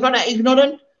God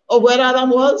ignorant of where Adam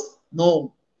was?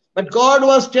 No. But God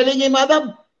was telling him,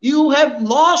 Adam, you have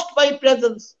lost my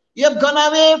presence. You have gone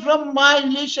away from my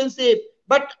relationship.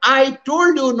 But I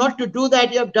told you not to do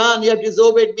that. You have done. You have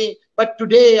disobeyed me. But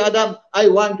today, Adam, I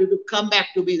want you to come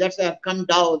back to me. That's why I've come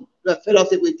down to a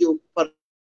fellowship with you for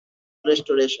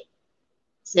restoration.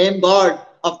 Same God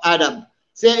of Adam,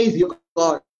 same is your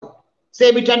God,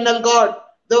 same eternal God,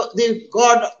 the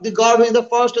God who is the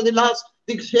first and the last,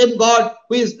 the same God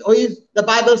who is the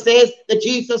Bible says that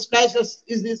Jesus Christ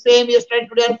is the same yesterday,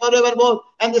 today, and forevermore,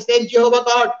 and the same Jehovah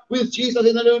God who is Jesus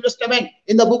in the New Testament.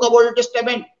 In the book of Old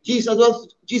Testament, Jesus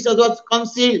was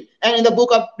concealed, and in the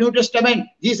book of New Testament,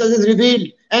 Jesus is revealed.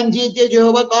 And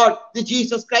Jehovah God, the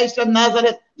Jesus Christ of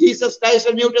Nazareth, Jesus Christ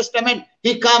of New Testament,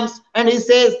 he comes and he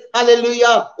says,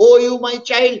 hallelujah, oh you my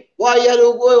child, why are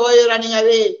you running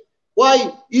away?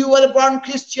 Why? You are a born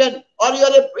Christian, or you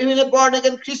are even a born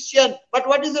again Christian, but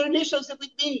what is the relationship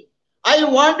with me? I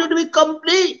want you to be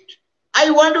complete.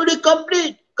 I want you to be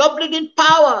complete. Complete in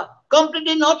power, complete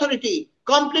in authority,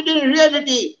 complete in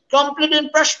reality, complete in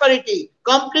prosperity,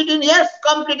 complete in, yes,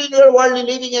 complete in your worldly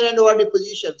living and worldly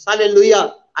positions.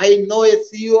 Hallelujah. I know a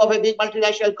CEO of a big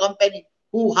multinational company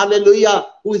who, hallelujah,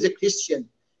 who is a Christian.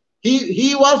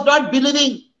 He was not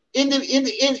believing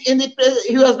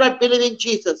he was not believing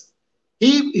Jesus.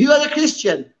 He was a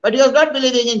Christian, but he was not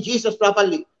believing in Jesus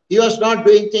properly. He was not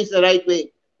doing things the right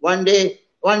way. One day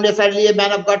suddenly a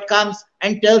man of God comes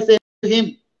and tells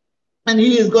him, and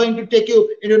he is going to take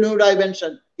you into a new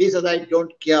dimension. He says, I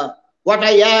don't care. What I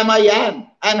am, I am.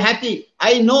 I'm happy.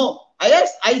 I know.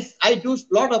 Yes, I do a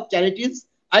lot of charities.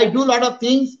 I do a lot of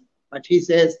things. But he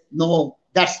says, no,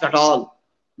 that's not all.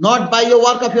 Not by your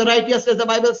work of your righteousness, the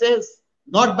Bible says.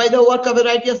 Not by the work of your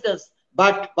righteousness,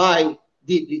 but by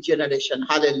the regeneration.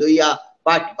 Hallelujah.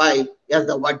 But by, yes,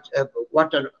 the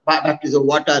water, baptism of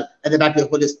water and the baptism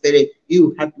of the Holy Spirit,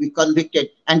 you have to be convicted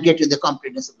and get in the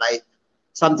completeness of life.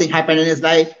 Something happened in his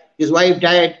life. His wife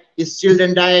died. His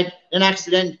children died in an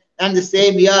accident. And the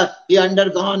same year, he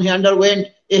underwent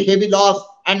a heavy loss.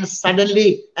 And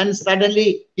suddenly, he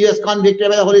was convicted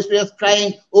by the Holy Spirit. He was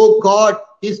crying, oh God,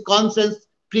 his conscience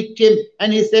pricked him.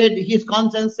 And his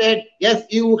conscience said, yes,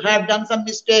 you have done some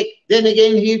mistake. Then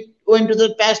again, he went to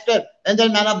the pastor and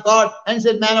then man of God and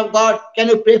said, man of God, can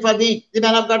you pray for me? The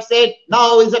man of God said,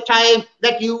 now is the time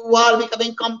that you are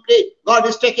becoming complete. God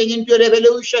is taking into a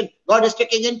revolution. God is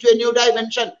taking into a new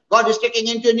dimension. God is taking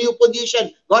into a new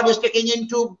position. God is taking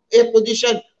into a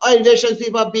position, a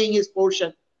relationship of being his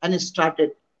portion. And it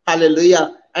started.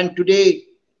 Hallelujah. And today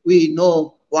we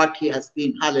know what he has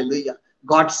been. Hallelujah.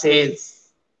 God says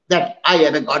that I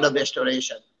am a God of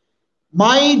restoration.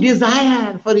 My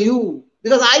desire for you,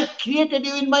 because I created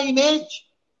you in my image.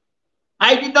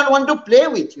 I did not want to play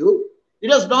with you. It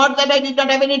was not that I did not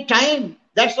have any time.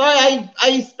 That's why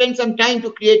I spent some time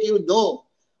to create you. No.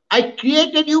 I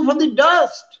created you from the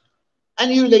dust.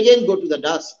 And you will again go to the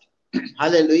dust.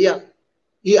 Hallelujah.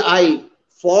 I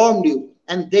formed you,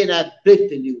 and then I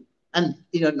breathed in you and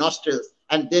in your nostrils,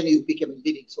 and then you became a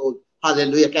living soul.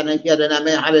 Hallelujah. Can I hear an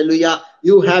amen? Hallelujah.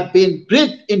 You have been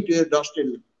breathed into your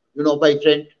nostril. You know,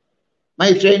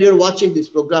 my friend, you're watching this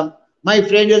program. My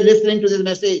friend, you're listening to this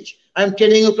message. I'm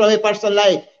telling you from a personal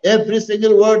life. Every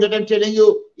single word that I'm telling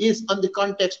you is on the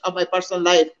context of my personal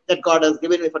life that God has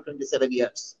given me for 27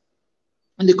 years.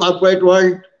 In the corporate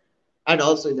world and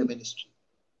also in the ministry.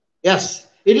 Yes,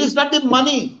 it is not the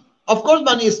money. Of course,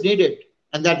 money is needed,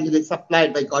 and that will be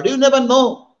supplied by God. You never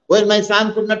know. When my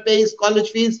son could not pay his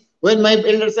college fees, when my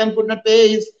elder son could not pay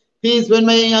his fees, when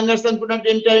my younger son could not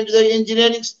enter into the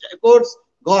engineering course,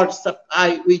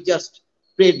 we just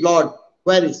prayed, Lord,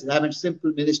 where is it? I'm a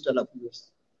simple minister of yours.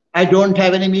 I don't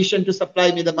have any mission to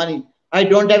supply me the money. I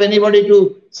don't have anybody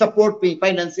to support me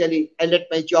financially. I let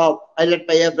my job, I let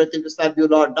my everything to serve you,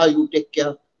 Lord. Now you take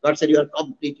care. God said, you are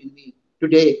complete in me.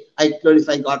 Today, I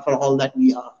glorify God for all that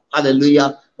we are.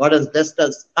 Hallelujah. God has blessed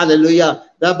us. Hallelujah.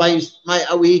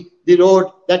 The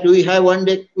road that we have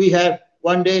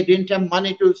one day didn't have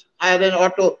money to hire an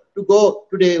auto to go.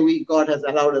 Today, God has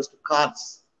allowed us to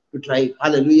cars to drive.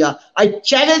 Hallelujah. I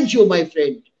challenge you, my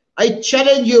friend. I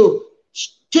challenge you.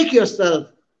 Take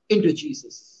yourself into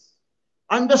Jesus.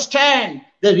 Understand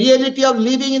the reality of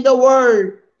living in the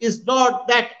world is not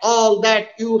that all that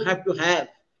you have to have.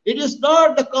 It is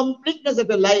not the completeness of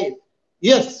your life.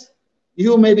 Yes,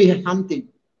 you may be something.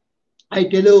 I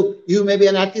tell you, you may be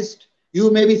an artist. You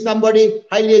may be somebody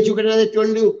highly educated, as I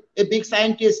told you, a big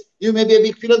scientist. You may be a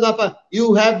big philosopher.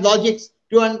 You have logics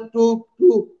to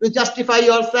justify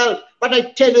yourself. But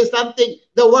I tell you something,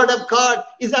 the word of God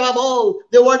is above all.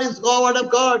 The word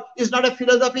of God is not a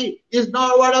philosophy, is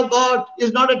not a word of God,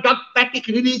 is not a dogmatic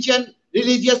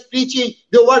religious preaching.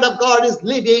 The word of God is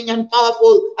living and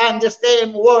powerful, and the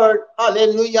same word,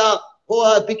 hallelujah,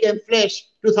 became flesh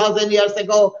 2000 years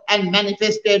ago and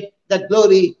manifested the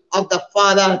glory of the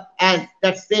Father, and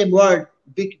that same word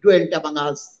be dwelt among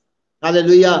us.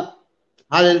 Hallelujah.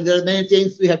 Hallelujah. There are many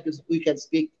things we can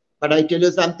speak. But I tell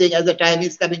you something, as the time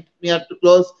is coming near to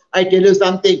close, I tell you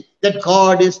something that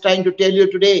God is trying to tell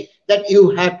you today, that you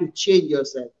have to change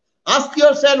yourself. Ask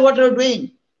yourself what you're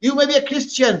doing. You may be a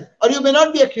Christian or you may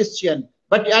not be a Christian.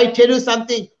 But I tell you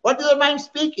something, what is your mind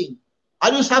speaking?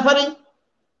 Are you suffering?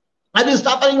 Are you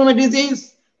suffering from a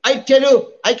disease? I tell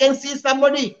you, I can see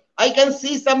somebody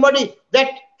that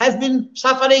has been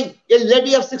suffering, a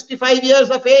lady of 65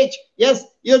 years of age. Yes,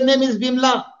 your name is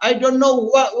Bimla. I don't know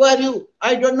who are you.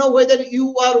 I don't know whether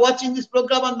you are watching this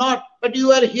program or not, but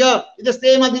you are here in the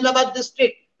same Adilabad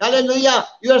district. Hallelujah.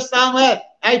 You are somewhere.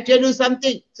 I tell you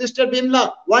something, Sister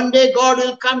Bimla, one day God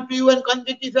will come to you and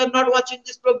convict if you are not watching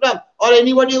this program, or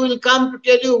anybody will come to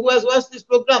tell you who has watched this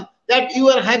program that you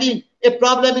are having a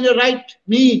problem in your right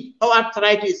knee of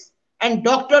arthritis. And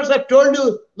doctors have told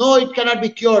you, no, it cannot be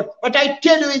cured. But I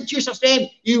tell you in Jesus' name,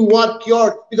 you are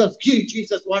cured, because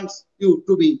Jesus wants you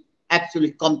to be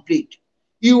absolutely complete.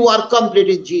 You are complete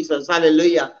in Jesus.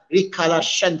 Hallelujah.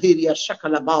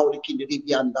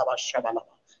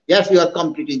 Yes, you are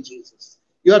complete in Jesus.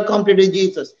 You are complete in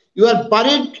Jesus. You are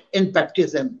buried in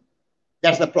baptism.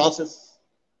 That's the process,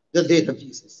 the death of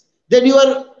Jesus. Then you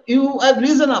have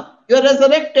risen up. You are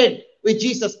resurrected with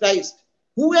Jesus Christ.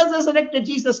 Who has resurrected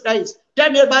Jesus Christ?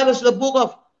 Turn your Bibles to the book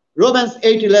of Romans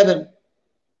 8:11.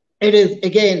 It is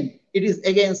again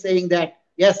saying that,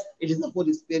 yes, it is the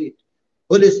Holy Spirit.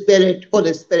 Holy Spirit,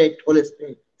 Holy Spirit, Holy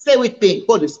Spirit. Say with me,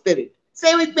 Holy Spirit.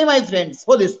 Say with me, my friends,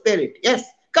 Holy Spirit. Yes,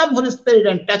 come, Holy Spirit,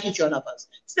 and touch each one of us.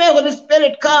 Say, Holy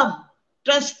Spirit, come,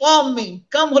 transform me.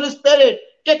 Come, Holy Spirit,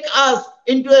 take us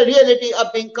into a reality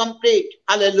of being complete.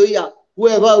 Hallelujah.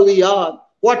 Whoever we are,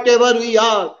 whatever we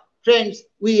are, friends,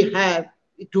 we have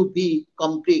to be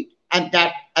complete. And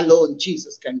that alone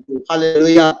Jesus can do.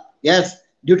 Hallelujah. Yes,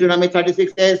 Deuteronomy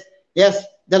 36 says, yes,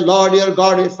 the Lord your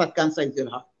God will circumcise your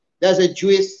heart. There's a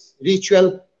Jewish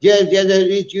ritual, there's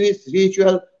a Jewish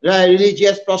ritual,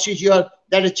 religious procedure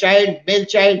that a male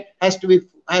child has to be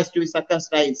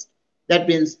circumcised. That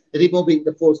means removing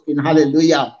the foreskin.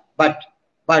 Hallelujah. But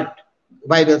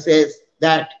Bible says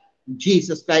that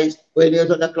Jesus Christ, when he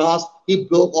was on the cross, he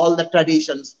broke all the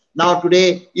traditions. Now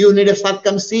today, you need a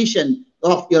circumcision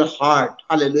of your heart.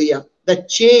 Hallelujah. The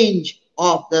change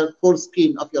of the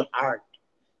foreskin of your heart.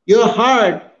 Your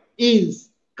heart is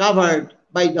covered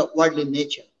by the worldly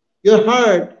nature. Your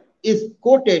heart is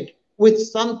coated with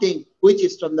something which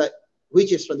is from the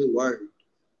world.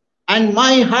 And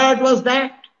my heart was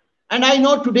that. And I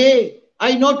know today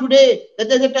that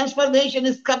there's a transformation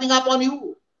is coming up on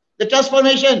you. The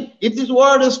transformation, if this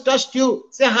word has touched you,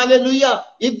 say hallelujah.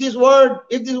 If these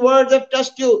words have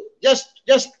touched you, just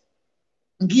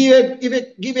give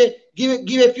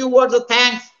a few words of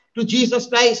thanks to Jesus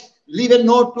Christ. Leave a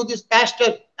note to this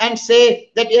pastor and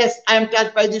say that, yes, I am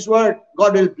touched by this word.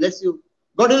 God will bless you.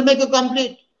 God will make you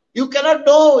complete. You do not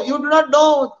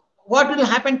know what will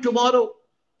happen tomorrow.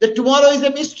 The tomorrow is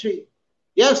a mystery.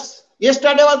 Yes,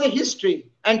 yesterday was a history,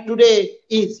 and today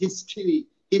is history.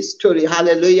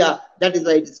 Hallelujah. That is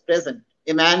why it is present.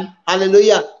 Amen.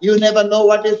 Hallelujah. You never know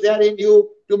what is there in you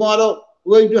tomorrow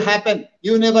going to happen.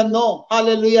 You never know.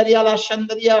 Hallelujah.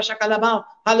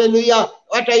 Hallelujah.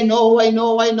 What I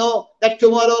know that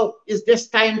tomorrow is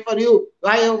destined for you.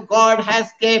 Why God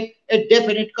has kept a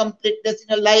definite completeness in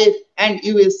your life, and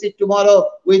you will see tomorrow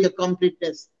with a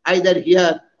completeness, either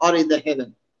here or in the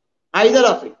heaven. Either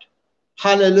of it.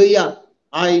 Hallelujah.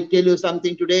 I tell you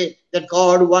something today, that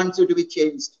God wants you to be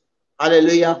changed.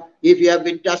 Hallelujah. If you have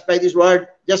been touched by this word,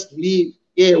 just leave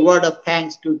a word of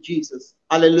thanks to Jesus.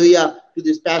 Hallelujah. To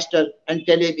this pastor, and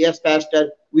tell him, yes,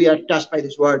 pastor, we are touched by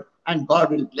this word, and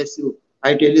God will bless you.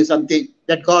 I tell you something,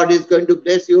 that God is going to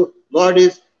bless you. God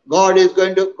is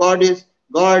going to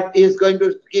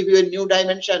give you a new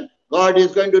dimension. God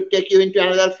is going to take you into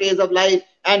another phase of life,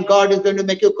 and God is going to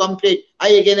make you complete. I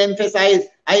again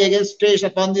stress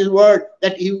upon this word,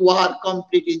 that you are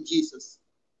complete in Jesus.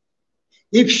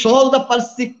 If Saul the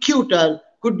persecutor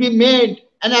could be made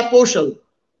an apostle,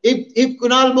 if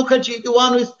Kunal Mukherjee, the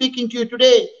one who is speaking to you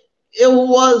today,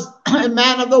 who was a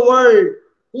man of the world,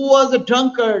 who was a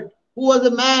drunkard, who was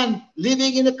a man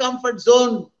living in a comfort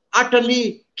zone,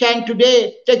 utterly can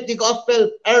today take the gospel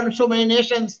around so many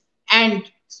nations and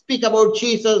speak about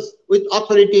Jesus with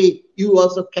authority, you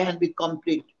also can be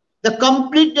complete. The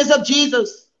completeness of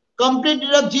Jesus.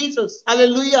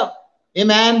 Hallelujah.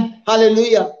 Amen.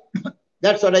 Hallelujah.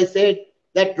 That's what I said.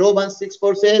 That Romans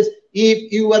 6:4 says,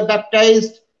 if you are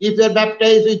baptized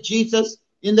with Jesus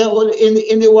in the water, in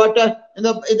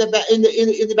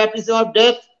the baptism of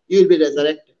death, you will be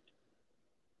resurrected.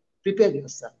 Prepare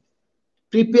yourself.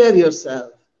 Prepare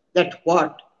yourself that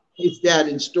what is there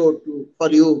in store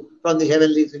for you from the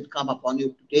heavenlies will come upon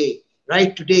you today.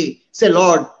 Right today. Say,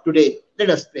 Lord, today. Let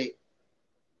us pray.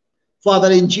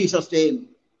 Father, in Jesus' name,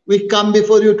 we come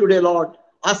before you today, Lord,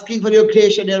 asking for your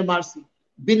grace and your mercy,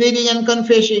 believing and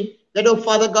confessing that, oh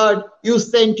Father God, you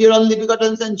sent your only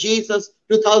begotten Son Jesus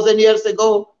 2000 years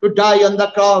ago to die on the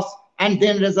cross and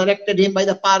then resurrected him by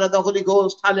the power of the Holy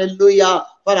Ghost. Hallelujah.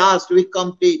 For us to be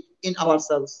complete in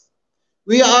ourselves.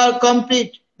 We are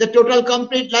complete. The total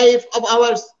complete life of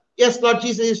ours. Yes, Lord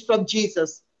Jesus is from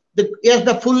Jesus. Yes,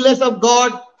 the fullness of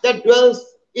God that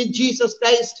dwells in Jesus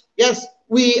Christ. Yes,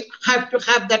 we have to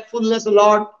have that fullness,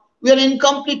 Lord. We are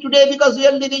incomplete today because we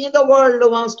are living in the world, oh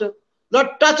Master. Lord,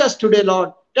 touch us today,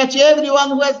 Lord. Touch everyone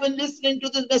who has been listening to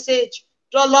this message.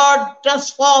 So, Lord,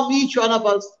 transform each one of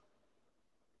us.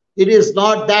 It is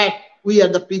not that we are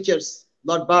the preachers,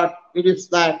 Lord, but it is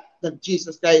that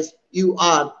Jesus Christ, you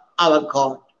are our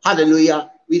God. Hallelujah.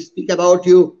 We speak about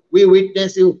you. We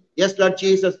witness you. Yes, Lord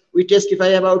Jesus, we testify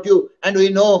about you. And we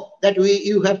know that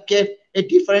you have kept a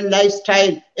different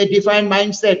lifestyle, a different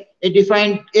mindset, a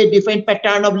different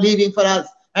pattern of living for us.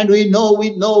 And we know,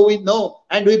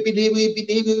 and we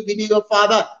believe, oh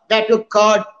Father, that, oh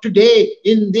God, today,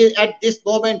 at this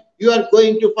moment, you are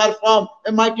going to perform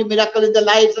a mighty miracle in the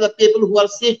lives of the people who are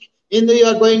sick. You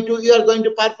are going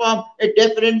to perform a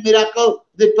definite miracle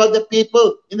for the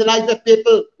people, in the lives of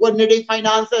people who are needing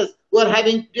finances, who are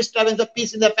having disturbance of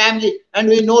peace in the family. And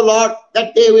we know, Lord,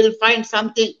 that they will find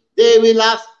something. They will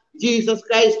ask Jesus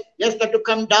Christ, yes, to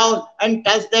come down and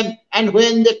touch them. And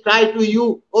when they cry to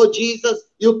you, oh Jesus,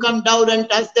 you come down and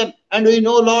touch them. And we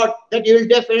know, Lord, that you will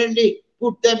definitely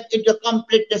put them into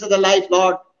completeness of the life,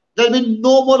 Lord. There will be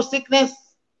no more sickness.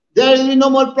 There will be no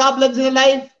more problems in the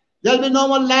life. There will be no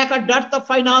more lack or dearth of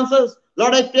finances.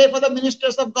 Lord, I pray for the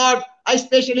ministers of God. I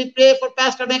especially pray for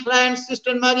Pastor Mekla and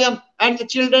Sister Mariam and the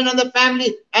children and the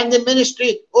family and the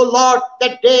ministry. Oh Lord,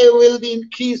 that they will be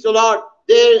increased, oh Lord.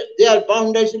 Their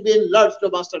boundaries will be enlarged, oh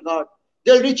Master God.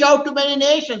 They'll reach out to many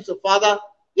nations, oh Father.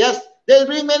 Yes, they'll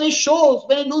bring many souls,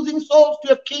 many losing souls to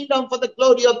your kingdom for the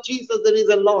glory of Jesus, the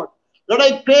risen Lord. Lord,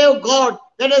 I pray, oh God,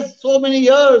 that is so many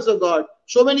years, oh God.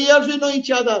 So many years we know each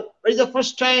other, but it's the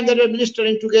first time that we're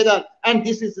ministering together, and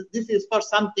this is for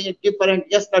something different.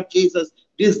 Yes, Lord Jesus,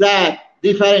 desire,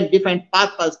 different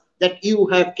purpose that you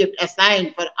have kept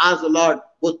assigned for us, Lord,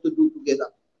 both to do together.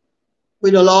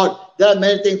 We know, Lord, there are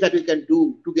many things that we can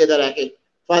do together ahead.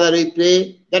 Father, we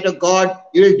pray that, oh God,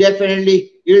 you'll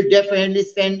definitely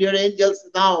send your angels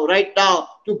now, right now,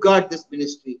 to guard this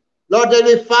ministry. Lord, there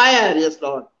will be fire, yes,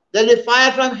 Lord. There will be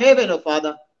fire from heaven, oh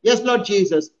Father. Yes, Lord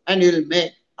Jesus, and you'll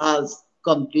make us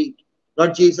complete.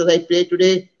 Lord Jesus, I pray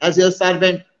today as your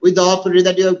servant with the authority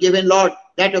that you have given, Lord,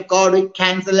 that, oh God, we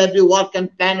cancel every work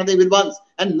and plan of the evil ones,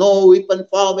 and no weapon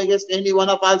formed against any one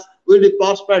of us will be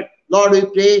prospered. Lord, we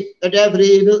pray that every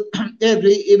evil,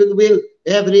 every evil will,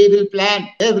 every evil plan,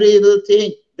 every evil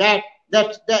thing,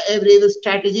 every evil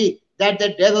strategy that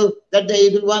the devil, that the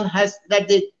evil one has, that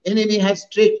the enemy has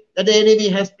tricked, that the enemy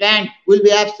has planned, will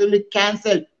be absolutely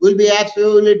cancelled, will be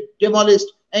absolutely demolished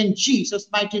in Jesus'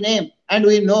 mighty name. And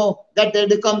we know that there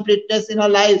is completeness in our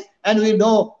lives, and we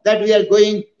know that we are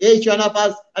going, each one of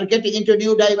us are getting into a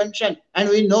new dimension, and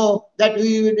we know that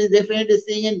we will be definitely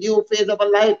seeing a new phase of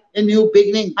our life, a new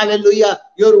beginning. Hallelujah.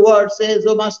 Your word says,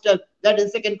 oh Master, that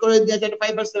in 2 Corinthians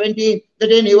 5 verse 17,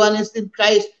 that anyone is in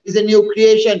Christ is a new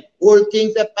creation. Old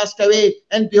things have passed away,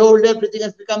 and behold, everything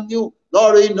has become new.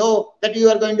 Lord, we know that you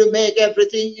are going to make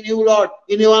everything new, Lord,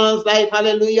 in your life.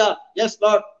 Hallelujah. Yes,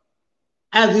 Lord.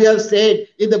 As you have said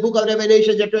in the book of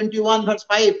Revelation, chapter 21, verse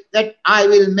 5, that I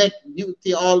will make new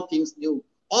all things new.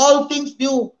 All things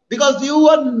new, because you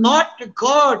are not a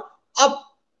God of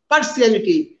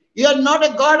partiality. You are not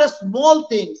a God of small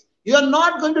things. You are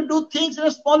not going to do things in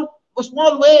a small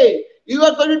way. You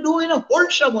are going to do in a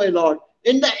wholesome way, Lord,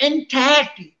 in the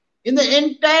entirety. In the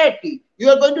entirety. You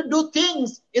are going to do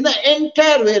things in the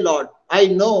entire way, Lord. I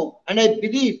know and I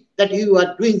believe that you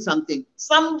are doing something.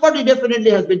 Somebody definitely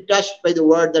has been touched by the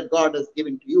word that God has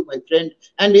given to you, my friend.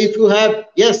 And if you have,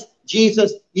 yes,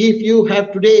 Jesus, if you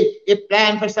have today a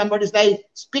plan for somebody's life,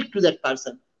 speak to that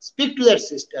person, speak to that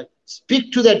sister,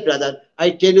 speak to that brother.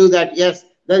 I tell you that, yes,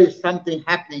 there is something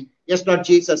happening. Yes, Lord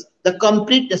Jesus, the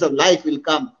completeness of life will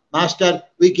come. Master,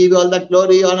 we give you all the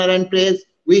glory, honor, and praise.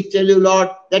 We tell you, Lord,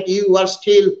 that you are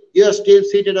still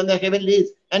seated on the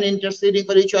heavenlies and interceding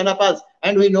for each one of us.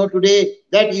 And we know today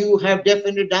that you have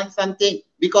definitely done something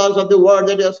because of the word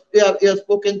that you have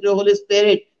spoken through the Holy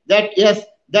Spirit. That, yes,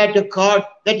 that God,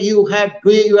 that you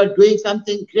are doing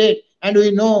something great. And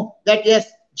we know that,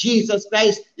 yes, Jesus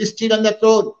Christ is still on the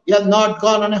throne. You have not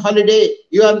gone on a holiday.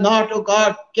 You have not, oh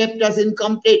God, kept us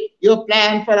incomplete. Your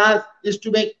plan for us is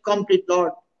to make complete,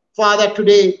 Lord. Father,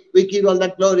 today we give all the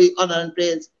glory, honor, and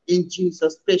praise. In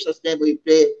Jesus' precious name we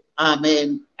pray.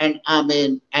 Amen and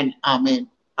amen and amen.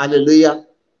 Hallelujah.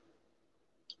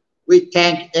 We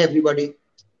thank everybody,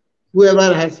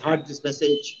 whoever has heard this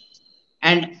message,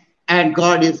 and and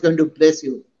God is going to bless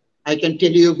you. I can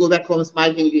tell you, go back home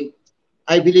smilingly.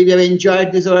 I believe you have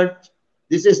enjoyed this word.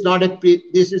 This is not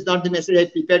the message I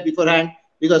prepared beforehand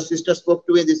because sister spoke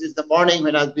to me. This is the morning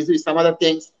when I was busy with some other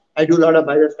things. I do a lot of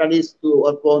Bible studies to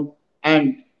our phone,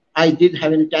 and I didn't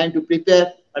have any time to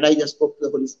prepare, but I just spoke to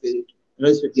the Holy Spirit.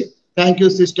 Holy Spirit here. Thank you,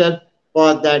 sister,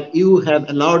 for that you have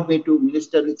allowed me to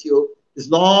minister with you. It's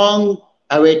long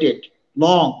awaited,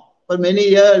 long. For many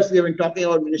years we have been talking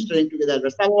about ministering together,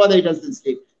 but somehow it doesn't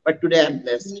sleep. But today I'm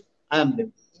blessed. I am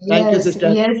blessed. Thank you, Yes, sister.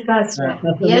 yes, Pastor.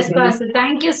 Pastor Yes, Mary? Pastor.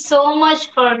 Thank you so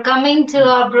much for coming to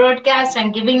our broadcast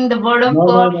and giving the word of No, no,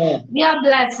 God. no. We are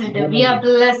blessed. No, no, We are no.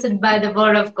 blessed by the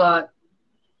word of God.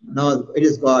 No, it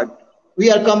is God.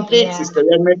 We are complete, Yeah, sister.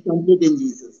 We are made complete in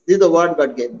Jesus. This is the word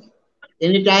God gave me.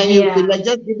 Anytime you feel yeah. like,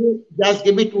 just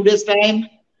give me 2 days time.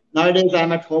 Nowadays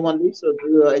I'm at home only, so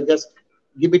just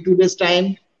give me 2 days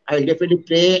time. I will definitely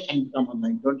pray and come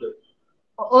online. Don't worry.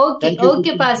 Okay, Thank you, okay,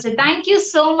 sister. Pastor. Thank you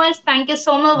so much. Thank you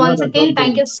so much No, once no, again. don't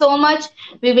Thank worry. you so much.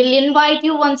 We will invite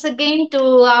you once again to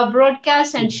our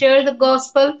broadcast Sure, and share the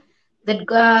gospel that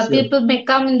sure, people may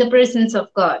come in the presence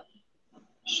of God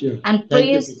sure. and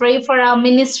Thank you, sister. pray for our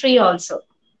ministry also.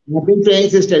 I've been praying,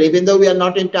 sister, even though we are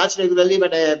not in touch regularly,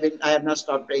 but I have not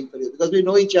stopped praying for you because we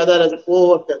know each other as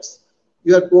co-workers.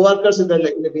 You are co-workers in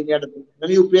the vineyard.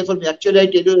 When you pray for me, actually, I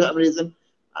tell you some reason.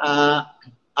 Uh,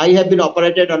 I have been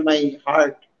operated on my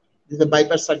heart. This is a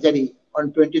bypass surgery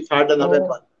on 23rd of Oh,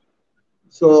 November.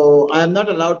 So I am not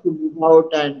allowed to move out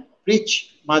and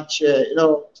preach much,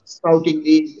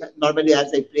 spoutingly, normally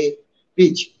as I pray,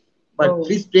 preach. But oh,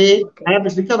 please pray. okay. I am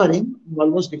recovering, I'm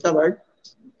almost recovered.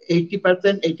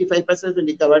 80%, 85% will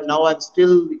recover. Now I'm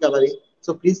still recovering.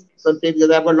 So please contact because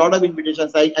I have a lot of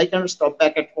invitations. I cannot stop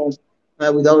back at home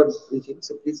without preaching.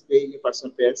 So please pray in your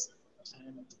personal prayers.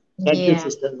 And thank you, Yeah.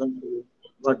 sisters.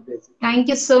 God bless you. Thank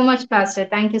you so much, Pastor.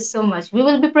 Thank you so much. We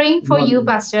will be praying for No, you, no,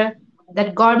 Pastor,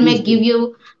 that God please may give do.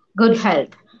 you good health.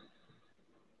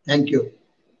 Thank you.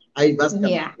 I must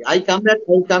come back. Yeah. I come back.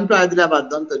 I come to Hyderabad.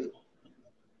 Don't worry.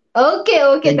 Okay,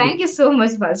 okay. Thank Thank you. you so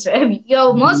much, Pastor.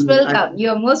 You're most welcome.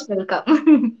 You're most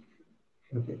welcome.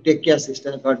 Okay. Take care,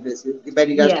 sister. God bless you. Give my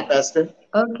regards to Yeah. Pastor.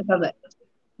 Okay, bye bye.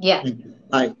 Yeah. Thank you.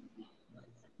 Bye.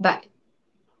 Bye.